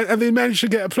 and they managed to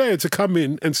get a player to come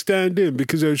in and stand in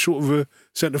because they were short of a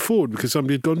centre forward because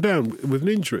somebody had gone down with an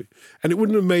injury. And it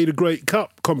wouldn't have made a great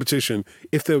cup competition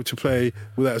if they were to play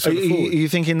without a centre forward. Are you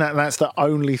thinking that that's the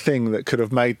only thing that could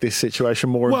have made this situation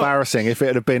more embarrassing if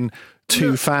it had been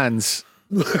two fans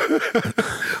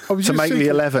to make the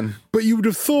 11? But you would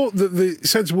have thought that the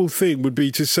sensible thing would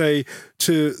be to say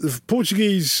to the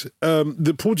Portuguese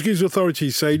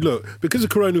authorities, say, look, because of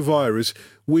coronavirus,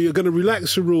 we are going to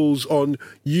relax the rules on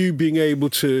you being able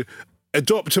to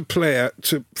adopt a player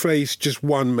to face just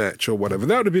one match or whatever.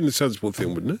 That would have been the sensible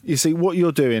thing, wouldn't it? You see, what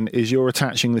you're doing is you're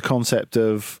attaching the concept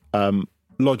of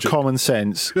logic, common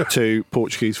sense to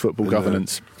Portuguese football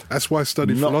governance. That's why I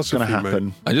studied philosophy, not going to happen.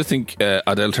 Mate. I just think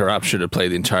Adel Taarabt should have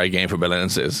played the entire game for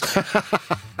Belenenses.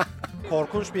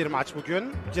 Korkunç bir maç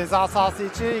bugün. Ceza sahası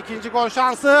içi ikinci gol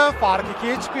şansı. Fark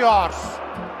 2'ye çıkıyor.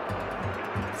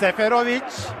 Seferovic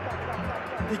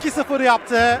 2-0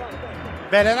 yaptı.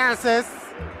 Belenenses.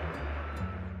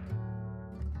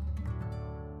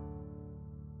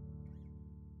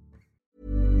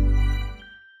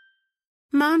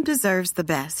 Mom deserves the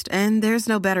best, and there's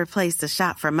no better place to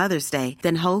shop for Mother's Day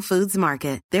than Whole Foods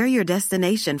Market. They're your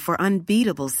destination for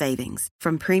unbeatable savings,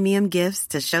 from premium gifts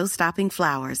to show-stopping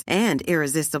flowers and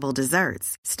irresistible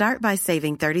desserts. Start by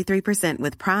saving 33%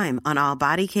 with Prime on all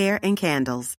body care and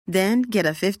candles. Then get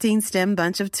a 15-stem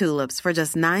bunch of tulips for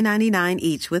just $9.99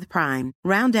 each with Prime.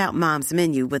 Round out Mom's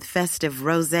menu with festive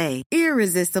rosé,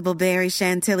 irresistible berry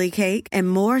chantilly cake, and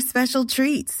more special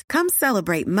treats. Come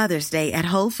celebrate Mother's Day at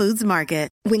Whole Foods Market.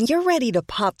 When you're ready to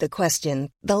pop the question,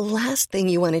 the last thing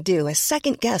you want to do is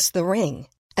second-guess the ring.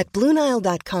 At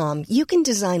BlueNile.com, you can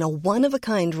design a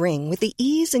one-of-a-kind ring with the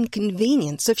ease and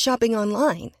convenience of shopping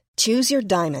online. Choose your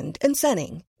diamond and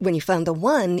setting. When you find the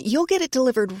one, you'll get it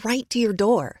delivered right to your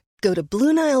door. Go to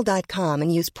BlueNile.com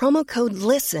and use promo code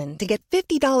LISTEN to get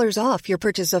 $50 off your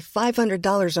purchase of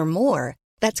 $500 or more.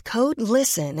 That's code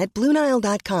LISTEN at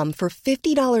BlueNile.com for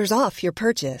 $50 off your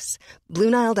purchase.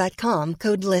 BlueNile.com,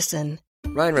 code LISTEN.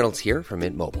 Ryan Reynolds here from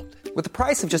Mint Mobile. With the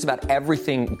price of just about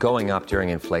everything going up during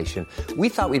inflation, we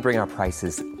thought we'd bring our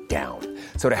prices down.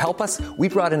 So to help us, we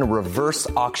brought in a reverse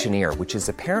auctioneer, which is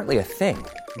apparently a thing.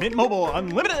 Mint Mobile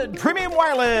Unlimited Premium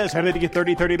Wireless. How to get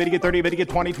 30, 30, how to get 30, how to get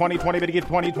 20, 20, 20, how to get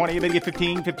 20, 20, how to get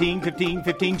 15, 15, 15,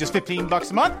 15, just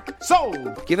 $15 a month?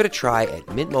 Sold! Give it a try at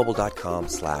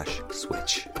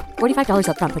mintmobile.com/switch. $45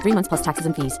 up front for 3 months plus taxes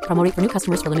and fees. Promo rate for new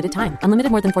customers for limited time.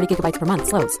 Unlimited more than 40 gigabytes per month.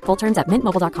 Slows full terms at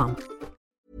mintmobile.com.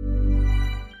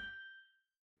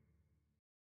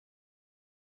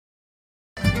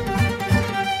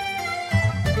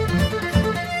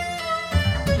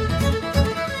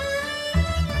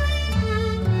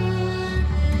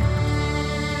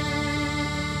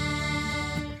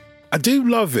 do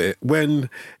love it when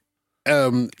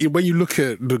you look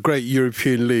at the great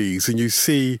European leagues and you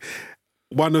see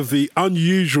one of the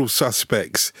unusual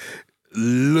suspects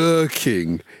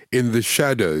lurking in the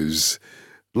shadows,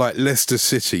 like Leicester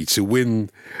City, to win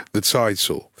the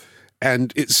title.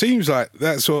 And it seems like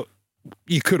that's what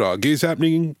you could argue is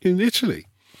happening in Italy.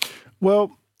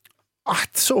 Well, I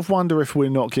sort of wonder if we're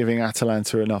not giving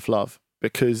Atalanta enough love,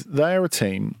 because they're a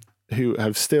team who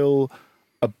have still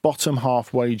a bottom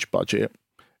half wage budget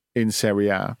in Serie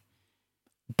A,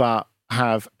 but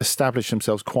have established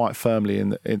themselves quite firmly in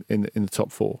the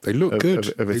top four. They look good.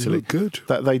 Of Italy. They look good.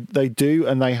 They do,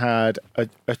 and they had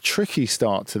a tricky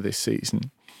start to this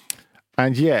season.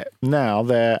 And yet now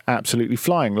they're absolutely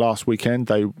flying. Last weekend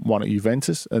they won at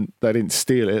Juventus, and they didn't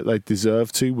steal it. They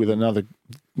deserved to, with another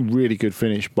really good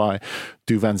finish by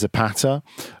Duvan Zapata.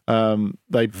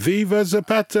 Viva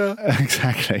Zapata!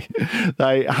 Exactly.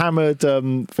 They hammered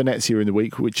Venezia in the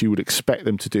week, which you would expect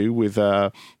them to do, with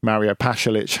Mario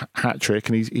Pasalic hat-trick,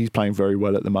 and he's playing very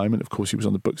well at the moment. Of course, he was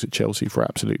on the books at Chelsea for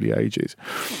absolutely ages.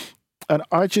 And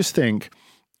I just think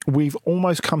we've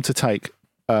almost come to take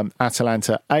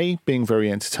Atalanta, A, being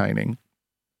very entertaining,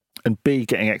 and B,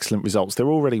 getting excellent results. They're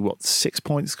already, 6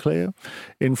 points clear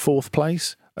in fourth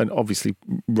place? And obviously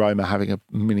Roma having a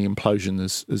mini implosion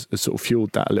has sort of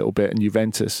fueled that a little bit, and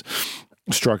Juventus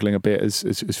struggling a bit has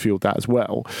fueled that as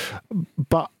well.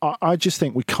 But I just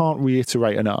think we can't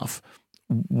reiterate enough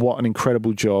what an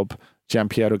incredible job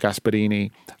Gianpiero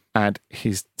Gasperini and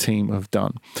his team have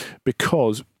done,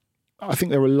 because I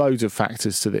think there are loads of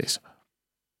factors to this.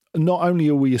 Not only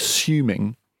are we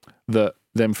assuming that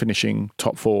them finishing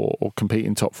top four or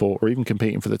competing top four or even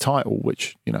competing for the title,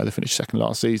 which, they finished second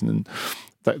last season and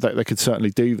they could certainly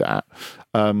do that.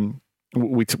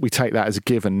 We take that as a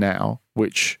given now,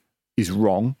 which is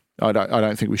wrong. I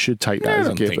don't think we should take that as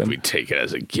a given. I don't think we take it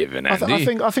as a given,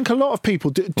 Andy. I think a lot of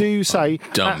people do say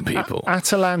dumb people.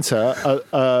 Atalanta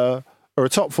are a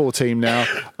top four team now.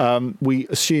 We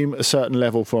assume a certain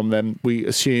level from them. We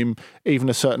assume even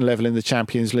a certain level in the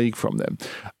Champions League from them.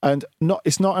 And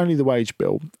it's not only the wage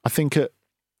bill. I think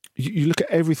you look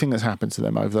at everything that's happened to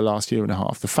them over the last year and a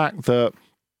half. The fact that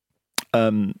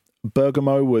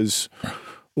Bergamo was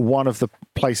one of the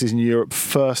places in Europe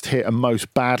first hit and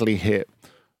most badly hit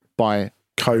by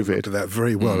COVID. I remember that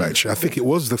very well, actually. I think it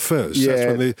was the first. Yeah.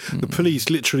 That's when the police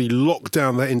literally locked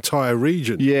down that entire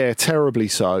region. Yeah, terribly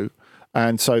so.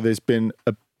 And so there's been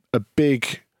a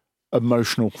big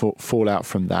emotional fallout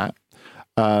from that.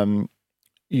 Then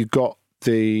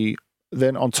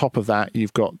on top of that,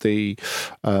 you've got the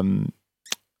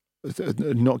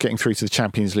not getting through to the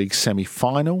Champions League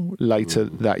semi-final later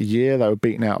that year. They were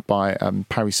beaten out by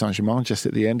Paris Saint-Germain just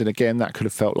at the end. And again, that could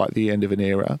have felt like the end of an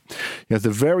era.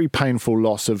 The very painful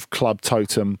loss of club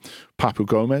totem Papu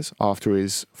Gomez after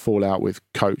his fallout with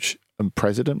coach and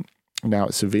president, now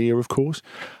at Sevilla, of course.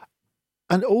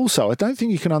 And also, I don't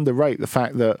think you can underrate the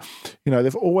fact that,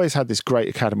 they've always had this great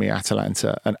academy at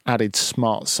Atalanta and added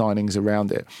smart signings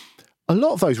around it. A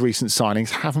lot of those recent signings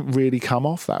haven't really come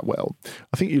off that well.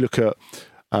 I think you look at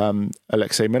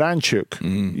Alexei Miranchuk,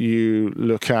 you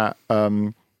look at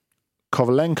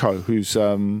Kovalenko, who's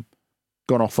gone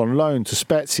off on loan to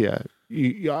Spezia.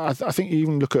 I think you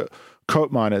even look at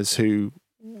Koopmeiners, who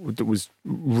was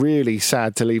really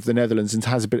sad to leave the Netherlands and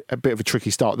has a bit of a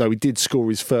tricky start, though he did score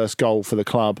his first goal for the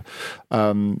club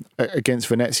against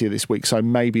Venezia this week, so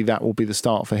maybe that will be the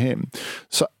start for him.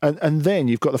 So, and then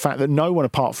you've got the fact that no one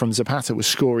apart from Zapata was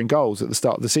scoring goals at the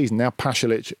start of the season. Now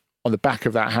Pasalic, on the back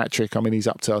of that hat-trick, he's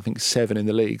up to, I think, 7 in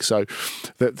the league, so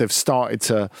they've started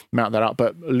to mount that up,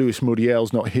 but Luis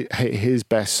Muriel's not hit his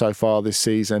best so far this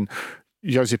season.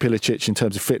 Josip Ilicic, in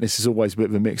terms of fitness, is always a bit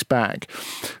of a mixed bag.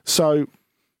 So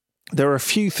there are a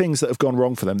few things that have gone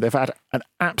wrong for them. They've had an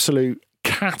absolute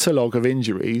catalogue of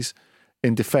injuries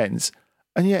in defence,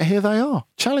 and yet here they are,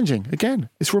 challenging again.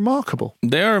 It's remarkable.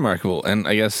 They are remarkable, and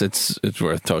I guess it's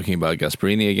worth talking about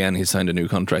Gasperini again. He signed a new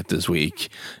contract this week,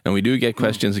 and we do get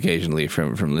questions occasionally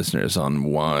from listeners on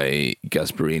why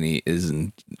Gasperini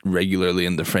isn't regularly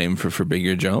in the frame for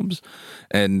bigger jobs.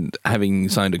 And having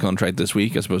signed a contract this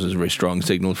week, I suppose, is a very strong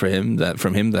signal from him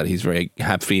that he's very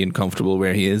happy and comfortable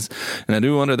where he is. And I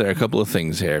do wonder, there are a couple of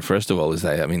things here. First of all, is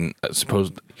that, I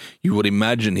suppose you would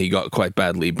imagine he got quite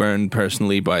badly burned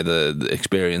personally by the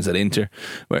experience at Inter,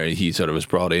 where he sort of was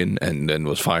brought in and then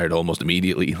was fired almost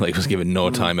immediately, was given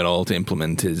no time at all to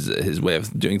implement his way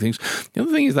of doing things. The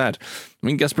other thing is that I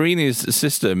mean, Gasparini's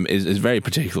system is very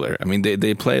particular. I mean,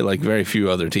 they play like very few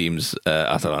other teams,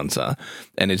 Atalanta,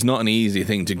 and it's not an easy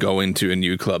thing to go into a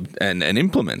new club and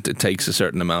implement. It takes a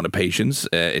certain amount of patience.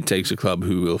 It takes a club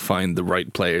who will find the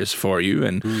right players for you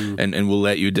and will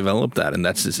let you develop that. And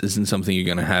that isn't something you're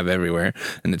going to have everywhere.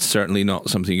 And it's certainly not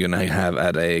something you're going to have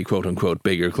at a quote-unquote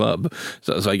bigger club.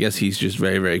 So I guess he's just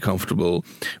very, very comfortable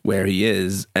where he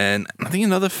is. And I think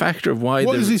another factor of why...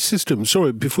 What is his system?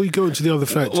 Sorry, before you go into the other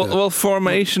factor... Well,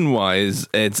 formation-wise,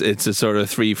 it's a sort of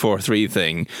 3-4-3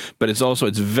 thing, but it's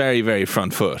very, very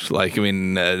front foot. Like, I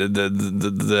mean,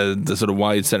 the sort of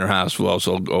wide centre halves will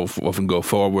also often go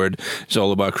forward. It's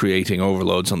all about creating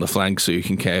overloads on the flanks so you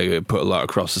can put a lot of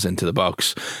crosses into the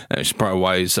box. It's part of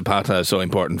why Zapata is so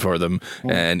important for them.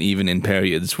 And even in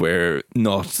periods where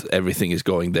not everything is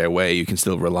going their way, you can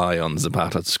still rely on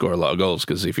Zapata to score a lot of goals,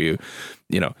 because if you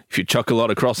chuck a lot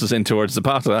of crosses in towards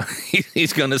Zapata,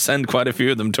 he's going to send quite a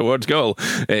few of them towards goal.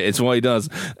 It's what he does.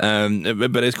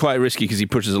 But it's quite risky because he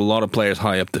pushes a lot of players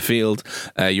high up the field.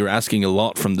 You're asking a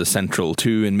lot from the central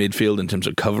two in midfield in terms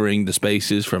of covering the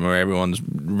spaces from where everyone's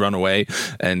run away.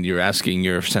 And you're asking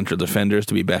your central defenders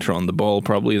to be better on the ball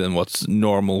probably than what's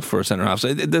normal for centre half.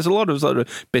 So there's a lot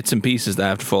of bits and pieces that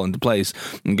have to fall into place.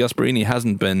 And Gasparini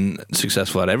hasn't been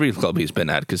successful at every club he's been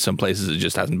at, because some places it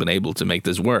just hasn't been able to make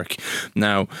this work.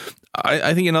 Now,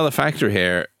 I think another factor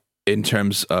here in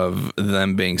terms of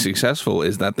them being successful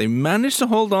is that they managed to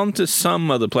hold on to some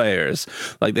of the players.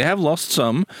 Like, they have lost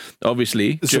some,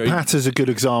 obviously. Zapata's a good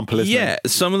example, isn't it? Yeah,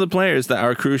 some of the players that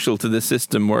are crucial to this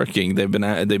system working, they've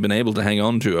been able to hang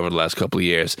on to over the last couple of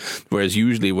years. Whereas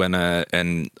usually when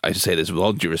and I say this with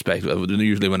all due respect,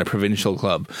 usually when a provincial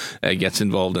club gets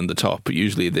involved in the top,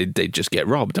 usually they just get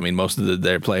robbed. I mean, most of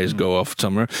their players go off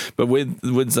somewhere. But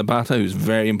with Zapata, who's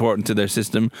very important to their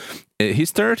system,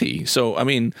 he's 30. So, I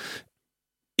mean,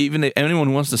 even if anyone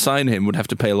who wants to sign him would have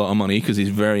to pay a lot of money because he's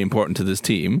very important to this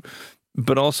team.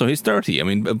 But also, he's 30. I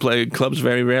mean, clubs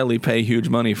very rarely pay huge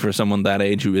money for someone that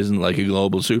age who isn't like a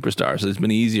global superstar. So it's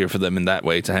been easier for them in that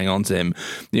way to hang on to him.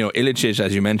 You know, Ilicic,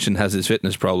 as you mentioned, has his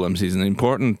fitness problems. He's an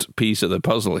important piece of the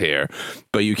puzzle here,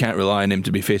 but you can't rely on him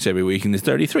to be fit every week. And he's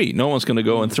 33. No one's going to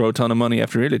go and throw a ton of money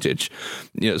after Ilicic.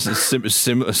 You know, it's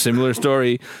a similar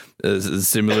story. A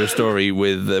similar story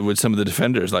with some of the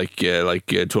defenders like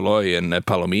Toloi and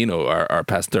Palomino are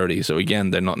past 30. So again,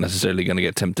 they're not necessarily going to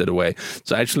get tempted away.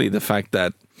 So actually, the fact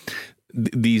that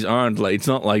these aren't like, it's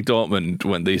not like Dortmund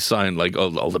when they signed like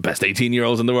all the best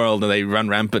 18-year-olds in the world and they run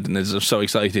rampant and it's so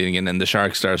exciting, and then the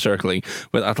Sharks start circling.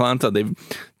 With Atalanta,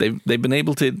 they've been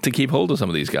able to keep hold of some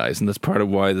of these guys, and that's part of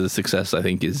why the success, I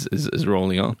think, is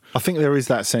rolling on. I think there is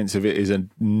that sense of it is a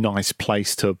nice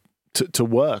place to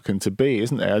work and to be,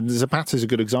 isn't there? Zapata is a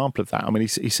good example of that. I mean,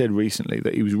 he said recently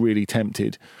that he was really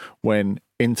tempted when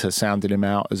Inter sounded him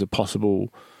out as a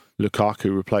possible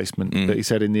Lukaku replacement. That he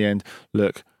said in the end,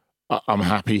 look, I'm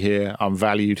happy here, I'm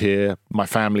valued here, my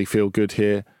family feel good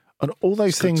here. And all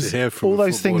those things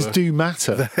do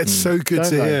matter. That's so good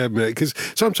to hear, mate. Because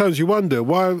sometimes you wonder,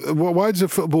 why does a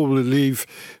footballer leave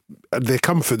their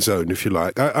comfort zone, if you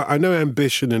like? I know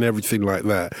ambition and everything like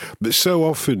that, but so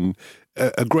often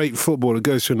a great footballer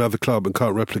goes to another club and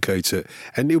can't replicate it.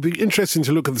 And it'll be interesting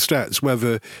to look at the stats,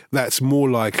 whether that's more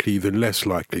likely than less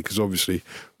likely, because obviously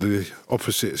the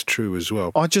opposite is true as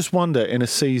well. I just wonder, in a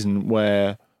season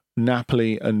where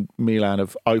Napoli and Milan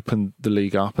have opened the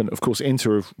league up, and of course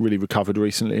Inter have really recovered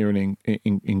recently and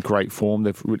in great form.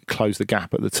 They've really closed the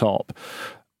gap at the top.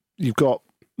 You've got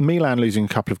Milan losing a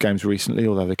couple of games recently,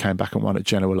 although they came back and won at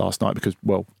Genoa last night because,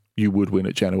 well, you would win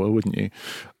at Genoa, wouldn't you?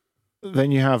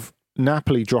 Then you have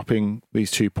Napoli dropping these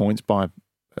 2 points by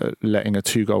letting a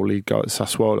 2-goal lead go at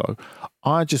Sassuolo.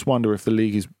 I just wonder if the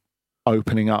league is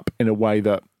opening up in a way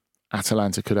that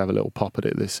Atalanta could have a little pop at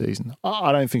it this season.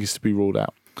 I don't think it's to be ruled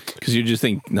out. Because you just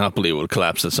think Napoli will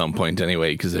collapse at some point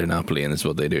anyway, because they're Napoli and it's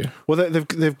what they do. Well,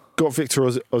 they've got Victor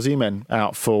Osimhen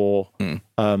out for with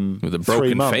a broken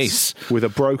 3 months. face. With a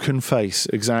broken face,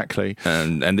 exactly.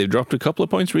 And they've dropped a couple of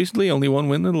points recently. Only one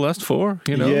win in the last 4.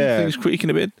 You know, things creaking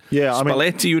a bit. Yeah,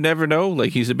 Spalletti, you never know.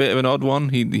 Like, he's a bit of an odd one.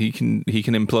 He can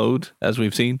implode, as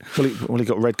we've seen. Well, he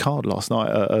got a red card last night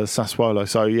at Sassuolo.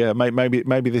 So yeah,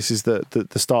 maybe this is the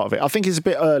start of it. I think it's a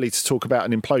bit early to talk about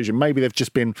an implosion. Maybe they've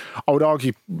just been, I would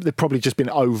argue, they've probably just been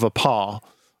over par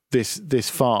this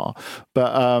far.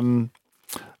 But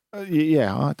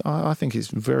I think it's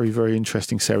very, very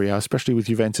interesting Serie A, especially with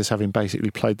Juventus having basically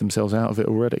played themselves out of it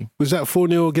already. Was that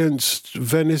 4-0 against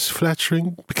Venice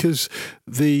flattering? Because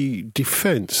the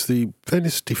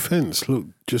Venice defence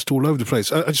looked just all over the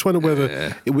place. I just wonder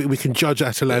whether we can judge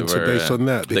Atalanta based on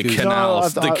that. The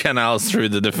canals through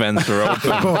the defence were open.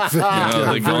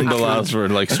 The gondolas were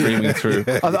like streaming through.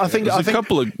 I think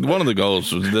one of the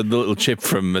goals was the little chip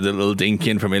from the little dink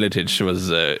in from Iličić was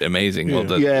amazing.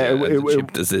 The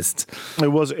chipped assist. It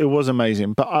was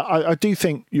amazing, but I do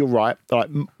think you're right. Like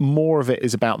more of it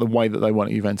is about the way that they won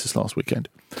at Juventus last weekend,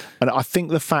 and I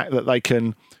think the fact that they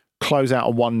can close out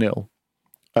a 1-0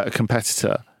 at a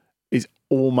competitor is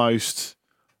almost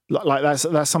like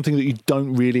that's something that you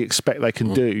don't really expect they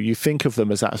can do. You think of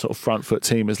them as that sort of front foot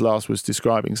team, as Lars was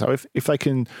describing. So if they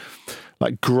can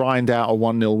like grind out a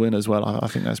 1-0 win as well, I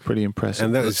think that's pretty impressive.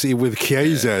 And that's with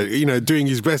Chiesa, doing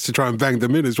his best to try and bang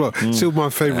them in as well. Still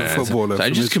my favourite footballer. So I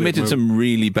just committed some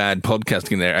really bad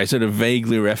podcasting there. I sort of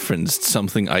vaguely referenced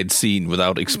something I'd seen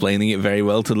without explaining it very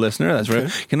well to the listener. That's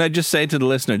right. Can I just say to the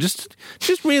listener, just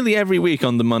really every week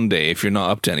on the Monday, if you're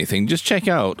not up to anything, just check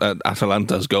out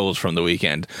Atalanta's goals from the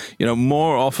weekend.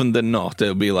 More often than not,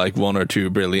 there'll be like one or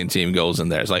two brilliant team goals in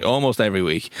there. It's like almost every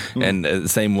week. And the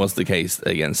same was the case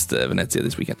against Venezia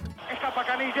this weekend. Escapa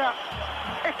Canilla,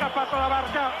 escapato la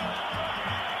Barca.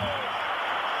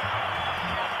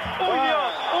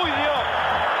 Uy Dios.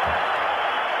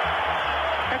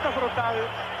 Esto es brutal.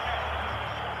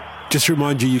 Just to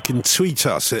remind you can tweet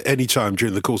us at any time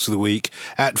during the course of the week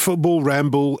at Football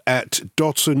Ramble, at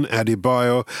Dotun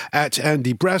Adebayo, at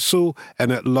Andy Brassel,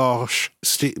 and at Lars.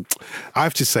 I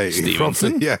have to say it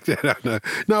properly. Yeah,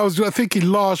 no, I was thinking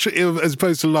Lars as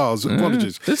opposed to Lars.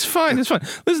 Apologies. It's fine.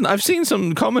 Listen, I've seen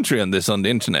some commentary on this on the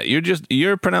internet.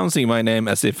 You're pronouncing my name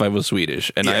as if I was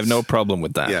Swedish, and I have no problem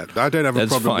with that. Yeah, I don't have a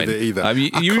problem with it either.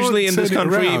 Usually in this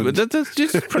country,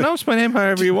 just pronounce my name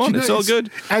however you want. It's all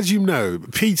good. As you know,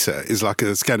 Peter is like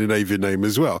a Scandinavian name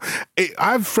as well.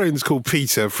 I have friends called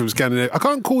Peter from Scandinavia. I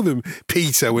can't call them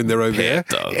Peter when they're over here.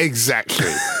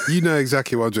 Exactly. You know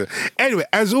exactly what I'm doing. Anyway,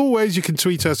 as always, you can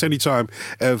tweet us any time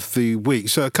of the week.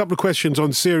 So a couple of questions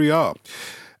on Serie A.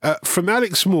 From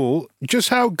Alex Small, just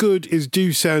how good is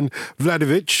Dusan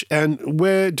Vlahovic and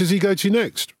where does he go to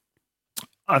next?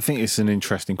 I think it's an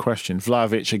interesting question.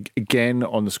 Vlahovic again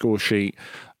on the score sheet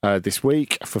this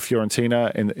week for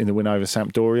Fiorentina in the win over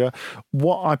Sampdoria.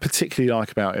 What I particularly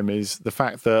like about him is the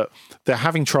fact that they're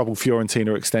having trouble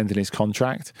Fiorentina extending his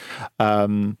contract,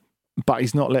 but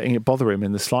he's not letting it bother him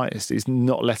in the slightest. He's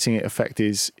not letting it affect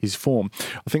his form.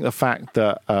 I think the fact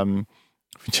that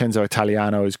Vincenzo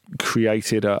Italiano has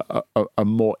created a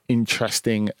more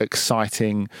interesting,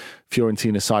 exciting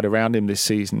Fiorentina side around him this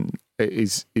season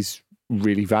is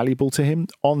really valuable to him.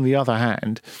 On the other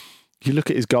hand, you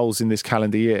look at his goals in this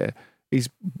calendar year, he's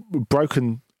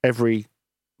broken every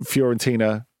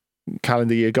Fiorentina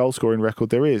calendar year goal scoring record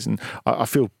there is. And I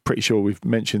feel pretty sure we've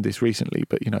mentioned this recently,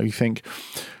 but you think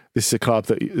this is a club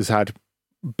that has had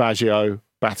Baggio,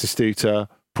 Batistuta,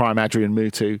 prime Adrian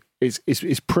Mutu.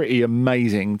 It's pretty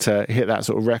amazing to hit that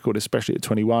sort of record, especially at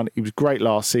 21. He was great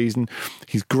last season.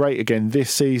 He's great again this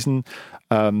season.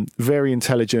 Very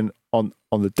intelligent on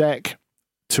the deck.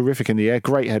 Terrific in the air.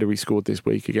 Great header he scored this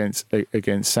week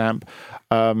against Samp.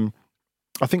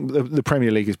 I think the Premier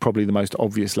League is probably the most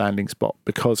obvious landing spot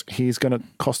because he's going to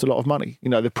cost a lot of money.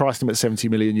 They priced him at 70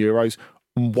 million euros.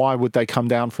 Why would they come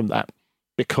down from that?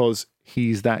 Because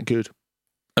he's that good.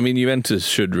 I mean, Juventus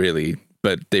should really,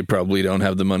 but they probably don't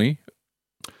have the money.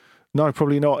 No,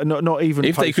 probably not. Not even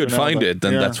if they could find it,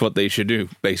 then that's what they should do.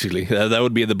 Basically, that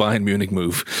would be the Bayern Munich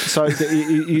move. So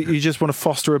you just want to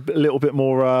foster a little bit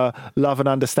more love and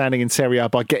understanding in Serie A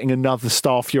by getting another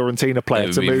star Fiorentina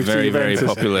player to move very, to Juventus.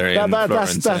 Very popular in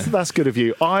Florence. That's good of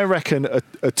you. I reckon a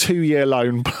 2-year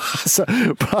loan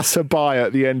plus a buy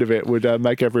at the end of it would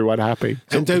make everyone happy.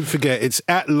 And don't forget, it's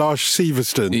at Lars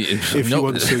Sivertsen if you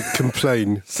want to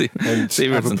complain and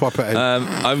have a pop at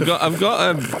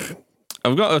him.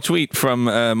 I've got a tweet from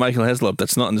Michael Heslop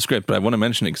that's not in the script, but I want to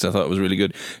mention it because I thought it was really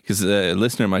good. Because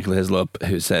listener Michael Heslop,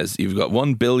 who says, "You've got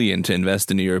 1 billion to invest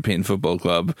in a European football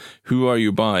club. Who are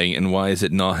you buying, and why is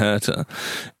it not Hertha?"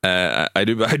 I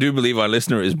do believe our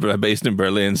listener is based in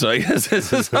Berlin, so I guess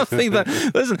this is something that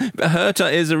listen. Hertha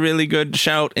is a really good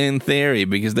shout in theory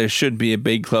because there should be a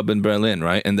big club in Berlin,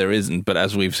 right? And there isn't. But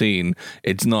as we've seen,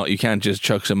 it's not. You can't just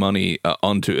chuck some money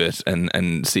onto it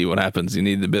and see what happens. You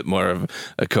need a bit more of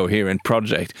a coherent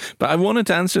project. But I wanted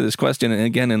to answer this question, and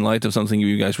again, in light of something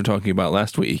you guys were talking about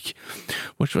last week,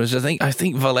 which was I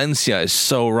think Valencia is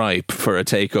so ripe for a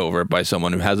takeover by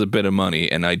someone who has a bit of money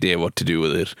and idea what to do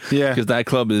with it. Yeah, because that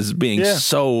club is being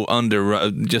so under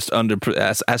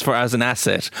as far as an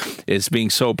asset, is being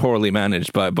so poorly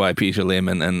managed by Peter Lim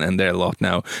and their lot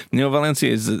now.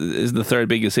 Valencia is the third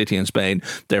biggest city in Spain.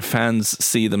 Their fans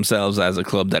see themselves as a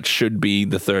club that should be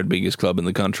the third biggest club in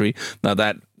the country. Now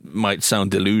that might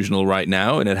sound delusional right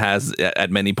now, and it has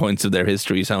at many points of their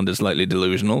history sounded slightly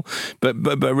delusional, but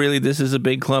really this is a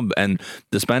big club, and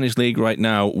the Spanish league right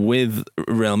now, with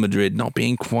Real Madrid not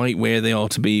being quite where they ought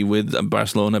to be, with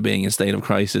Barcelona being in a state of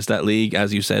crisis, that league,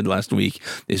 as you said last week,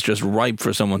 is just ripe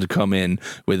for someone to come in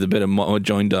with a bit of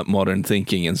joined up modern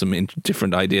thinking and some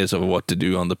different ideas of what to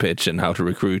do on the pitch and how to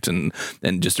recruit and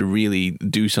just to really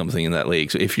do something in that league.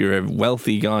 So if you're a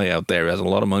wealthy guy out there who has a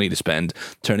lot of money to spend,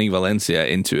 turning Valencia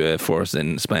into a force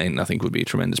in Spain, I think, would be a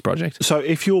tremendous project. So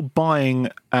if you're buying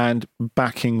and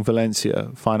backing Valencia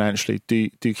financially, do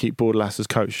you keep Bordalas as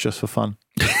coach just for fun?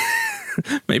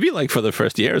 Maybe like for the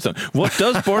first year or something. What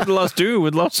does Bordalas do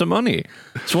with lots of money?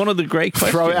 It's one of the great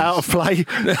questions. Throw it out of play.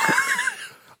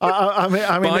 I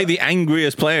mean, buy the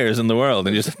angriest players in the world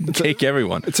and just kick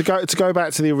everyone. To go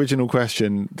back to the original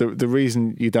question, the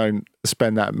reason you don't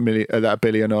spend that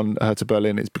billion on Hertha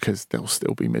Berlin is because they'll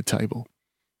still be mid-table.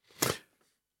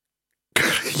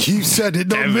 You said it,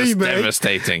 not me, mate.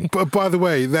 Devastating. But by the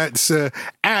way, that's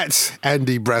at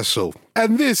Andy Brassel.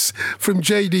 And this from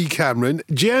JD Cameron.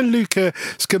 Gianluca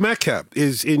Scamacca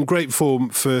is in great form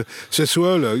for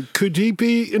Sassuolo. Could he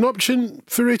be an option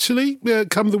for Italy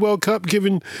come the World Cup,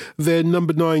 given their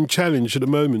number 9 challenge at the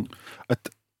moment?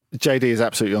 JD is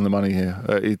absolutely on the money here.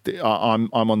 I'm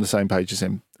on the same page as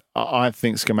him. I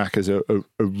think Scamacca's a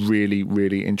really,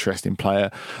 really interesting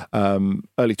player. Early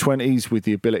 20s with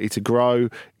the ability to grow.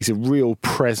 He's a real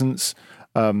presence.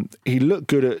 He looked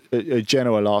good at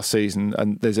Genoa last season,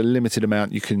 and there's a limited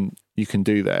amount you can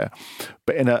do there.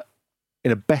 But in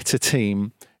a better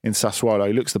team in Sassuolo,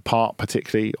 he looks the part.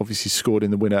 Particularly, obviously scored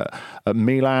in the winner at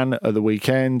Milan at the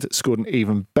weekend. Scored an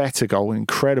even better goal, an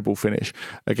incredible finish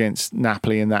against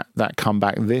Napoli in that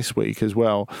comeback this week as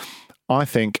well. I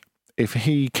think if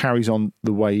he carries on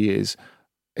the way he is,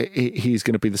 he's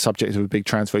going to be the subject of a big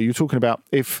transfer. You're talking about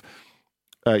if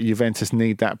Juventus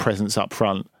need that presence up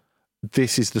front,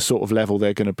 this is the sort of level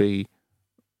they're going to be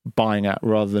buying at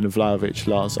rather than a Vlahovic,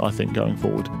 Lars, I think, going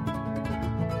forward.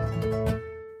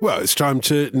 Well, it's time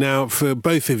now for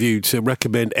both of you to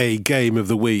recommend a game of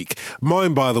the week.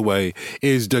 Mine, by the way,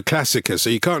 is the Classica,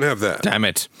 so you can't have that. Damn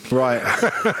it. Right.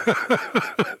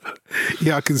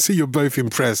 Yeah, I can see you're both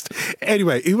impressed.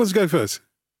 Anyway, who wants to go first?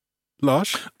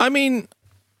 Lars? I mean,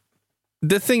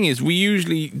 the thing is, we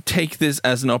usually take this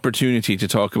as an opportunity to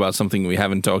talk about something we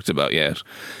haven't talked about yet.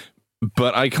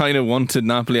 But I kind of wanted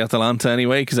Napoli-Atalanta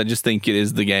anyway, because I just think it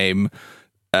is the game.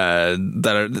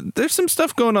 There's some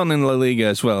stuff going on in La Liga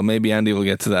as well. Maybe Andy will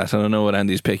get to that. I don't know what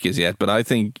Andy's pick is yet, but I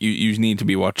think you need to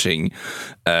be watching.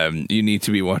 You need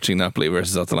to be watching Napoli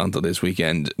versus Atalanta this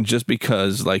weekend, just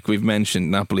because, like we've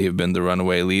mentioned, Napoli have been the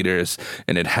runaway leaders,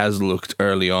 and it has looked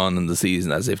early on in the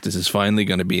season as if this is finally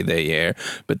going to be their year.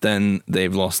 But then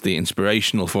they've lost the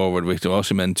inspirational forward Victor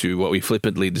Osimhen to what we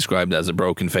flippantly described as a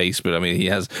broken face. But I mean, he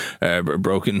has a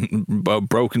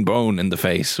broken bone in the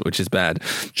face, which is bad.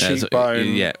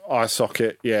 Cheekbone. Yeah, eye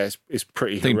socket. Yeah, it's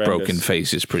pretty. I think horrendous. Broken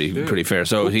face is pretty fair.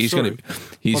 So he's going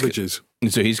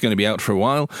to be out for a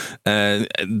while.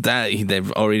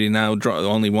 They've already now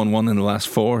only won one in the last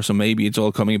 4, so maybe it's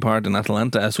all coming apart. And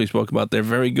Atalanta, as we spoke about, they're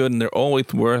very good and they're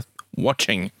always worth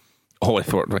watching.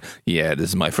 Yeah, this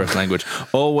is my first language.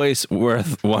 Always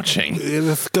worth watching.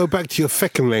 Let's go back to your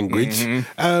second language.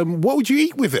 Mm-hmm. What would you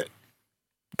eat with it?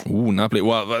 Ooh, Napoli.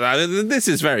 Well, this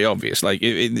is very obvious. Like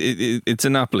it's a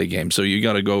Napoli game, so you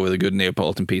got to go with a good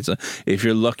Neapolitan pizza if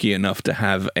you're lucky enough to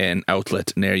have an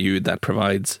outlet near you that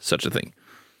provides such a thing.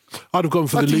 I'd have gone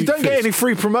for the You don't get any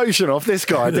free promotion off this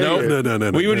guy, do you?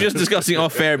 No. We were just discussing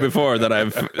off air before that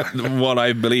I've what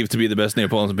I believe to be the best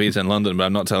Neapolitan pizza in London, but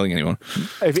I'm not telling anyone.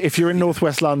 If you're in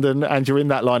Northwest London and you're in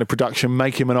that line of production,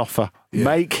 make him an offer. Yeah.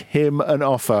 Make him an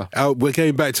offer. We're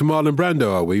going back to Marlon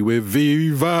Brando, are we? With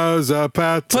Viva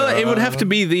Zapata. Well, it would have to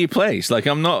be the place. Like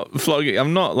I'm not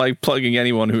plugging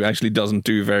anyone who actually doesn't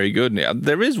do very good.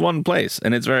 There is one place,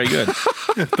 and it's very good.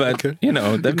 But okay.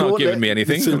 They've not given me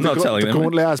anything. I'm not telling them. The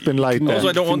gauntlet has been laid. Also,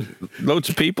 I don't want loads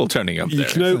of people turning up there. You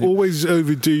can always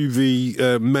overdo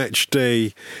the match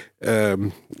day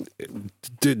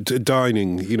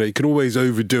dining. You can always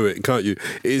overdo it, can't you?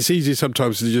 It's easy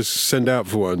sometimes to just send out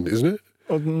for one, isn't it?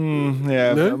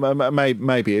 Yeah, No?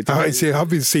 maybe. It See, I've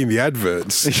been seeing the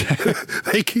adverts.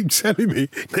 They keep telling me,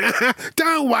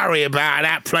 don't worry about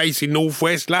that place in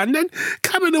northwest London.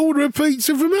 Come and order a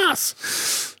pizza from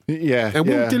us. Yeah, and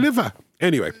we'll deliver.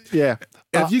 Anyway, yeah.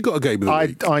 Have you got a game of the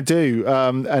week? I do,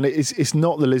 and it's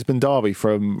not the Lisbon Derby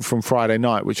from Friday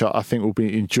night, which I think will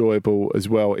be enjoyable as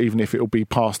well, even if it will be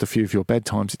past a few of your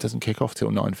bedtimes. It doesn't kick off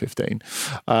till 9:15.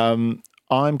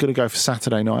 I'm going to go for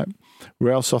Saturday night,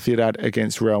 Real Sociedad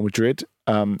against Real Madrid.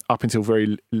 Up until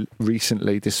very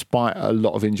recently, despite a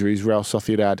lot of injuries, Real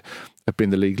Sociedad have been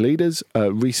the league leaders,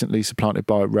 recently supplanted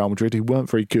by Real Madrid, who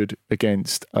weren't very good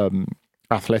against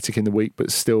Athletic in the week,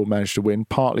 but still managed to win,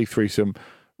 partly through some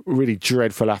really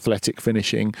dreadful Athletic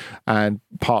finishing and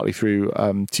partly through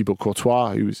Thibaut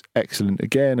Courtois, who's excellent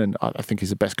again, and I think he's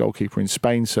the best goalkeeper in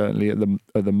Spain, certainly at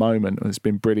the moment, and it's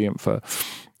been brilliant for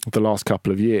the last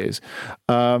couple of years.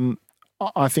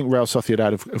 I think Real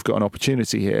Sociedad have got an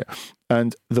opportunity here,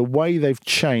 and the way they've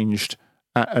changed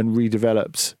and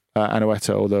redeveloped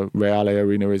Anoeta, or the Reale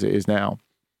Arena as it is now,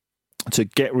 to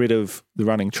get rid of the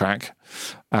running track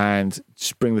and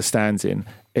just bring the stands in,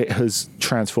 it has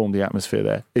transformed the atmosphere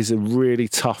there. It's a really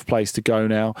tough place to go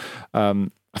now. I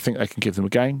think they can give them a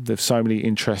game. There's so many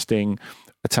interesting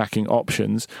attacking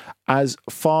options. As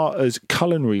far as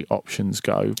culinary options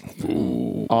go,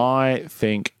 I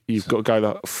think you've got to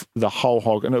go the whole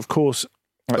hog. And of course,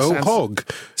 hog?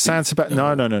 San Sebastian.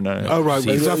 No. Oh, right.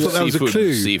 Seafood, I thought that was a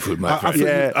clue. Seafood, my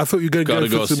friend. I thought you were going to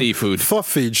go for some seafood.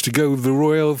 Foffage to go with the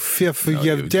Royal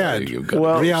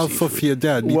Sociedad. Real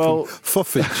Sociedad. Well,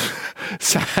 Foffage.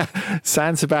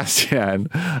 San Sebastian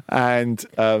and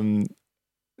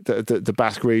the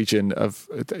Basque region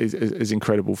is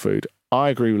incredible food. I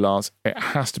agree with Lars. It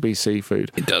has to be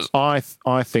seafood. It does. I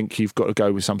think you've got to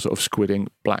go with some sort of squidding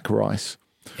black rice,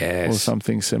 or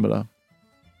something similar.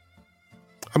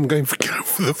 I'm going to go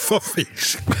for the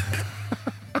Foffage.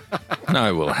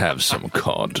 I will have some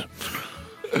cod.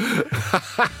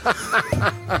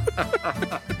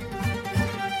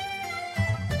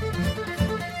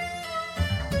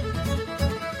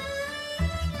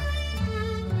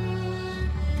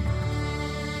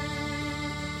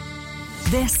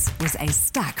 This was a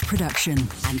Stack production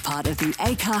and part of the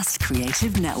Acast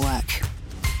Creative Network.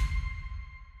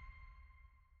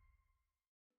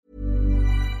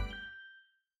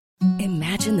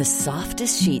 Imagine the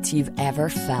softest sheets you've ever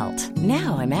felt.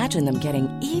 Now imagine them getting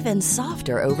even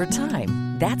softer over time.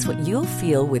 That's what you'll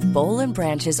feel with Boll &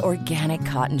 Branch's organic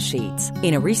cotton sheets.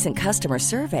 In a recent customer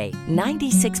survey,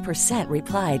 96%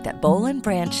 replied that Boll &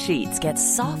 Branch sheets get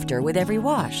softer with every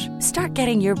wash. Start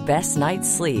getting your best night's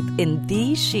sleep in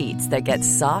these sheets that get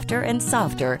softer and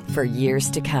softer for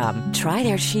years to come. Try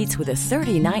their sheets with a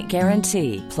 30-night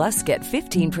guarantee. Plus, get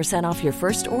 15% off your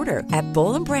first order at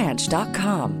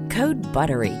bollandbranch.com. Code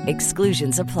BUTTERY.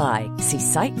 Exclusions apply. See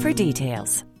site for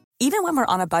details. Even when we're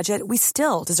on a budget, we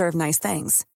still deserve nice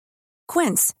things.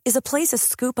 Quince is a place to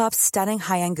scoop up stunning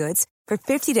high-end goods for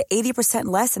 50 to 80%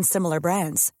 less than similar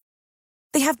brands.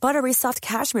 They have buttery soft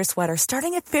cashmere sweaters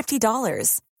starting at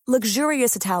 $50,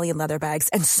 luxurious Italian leather bags,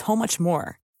 and so much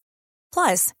more.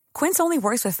 Plus, Quince only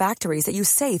works with factories that use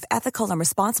safe, ethical, and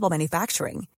responsible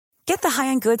manufacturing. Get the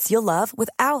high-end goods you'll love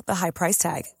without the high price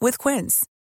tag with Quince.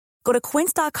 Go to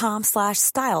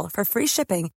quince.com/style for free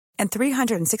shipping and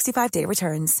 365-day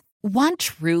returns. Want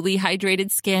truly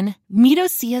hydrated skin? Meet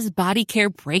Osea's Body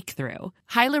Care Breakthrough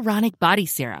Hyaluronic Body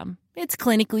Serum. It's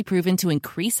clinically proven to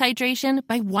increase hydration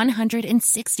by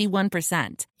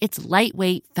 161%. It's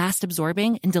lightweight,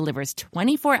 fast-absorbing, and delivers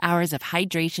 24 hours of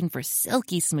hydration for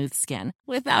silky smooth skin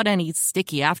without any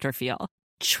sticky afterfeel.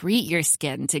 Treat your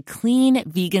skin to clean,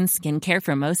 vegan skincare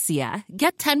from Osea.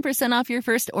 Get 10% off your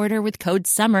first order with code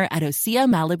SUMMER at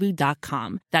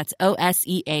OseaMalibu.com. That's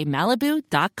OSEA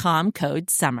Malibu.com, code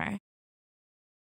SUMMER.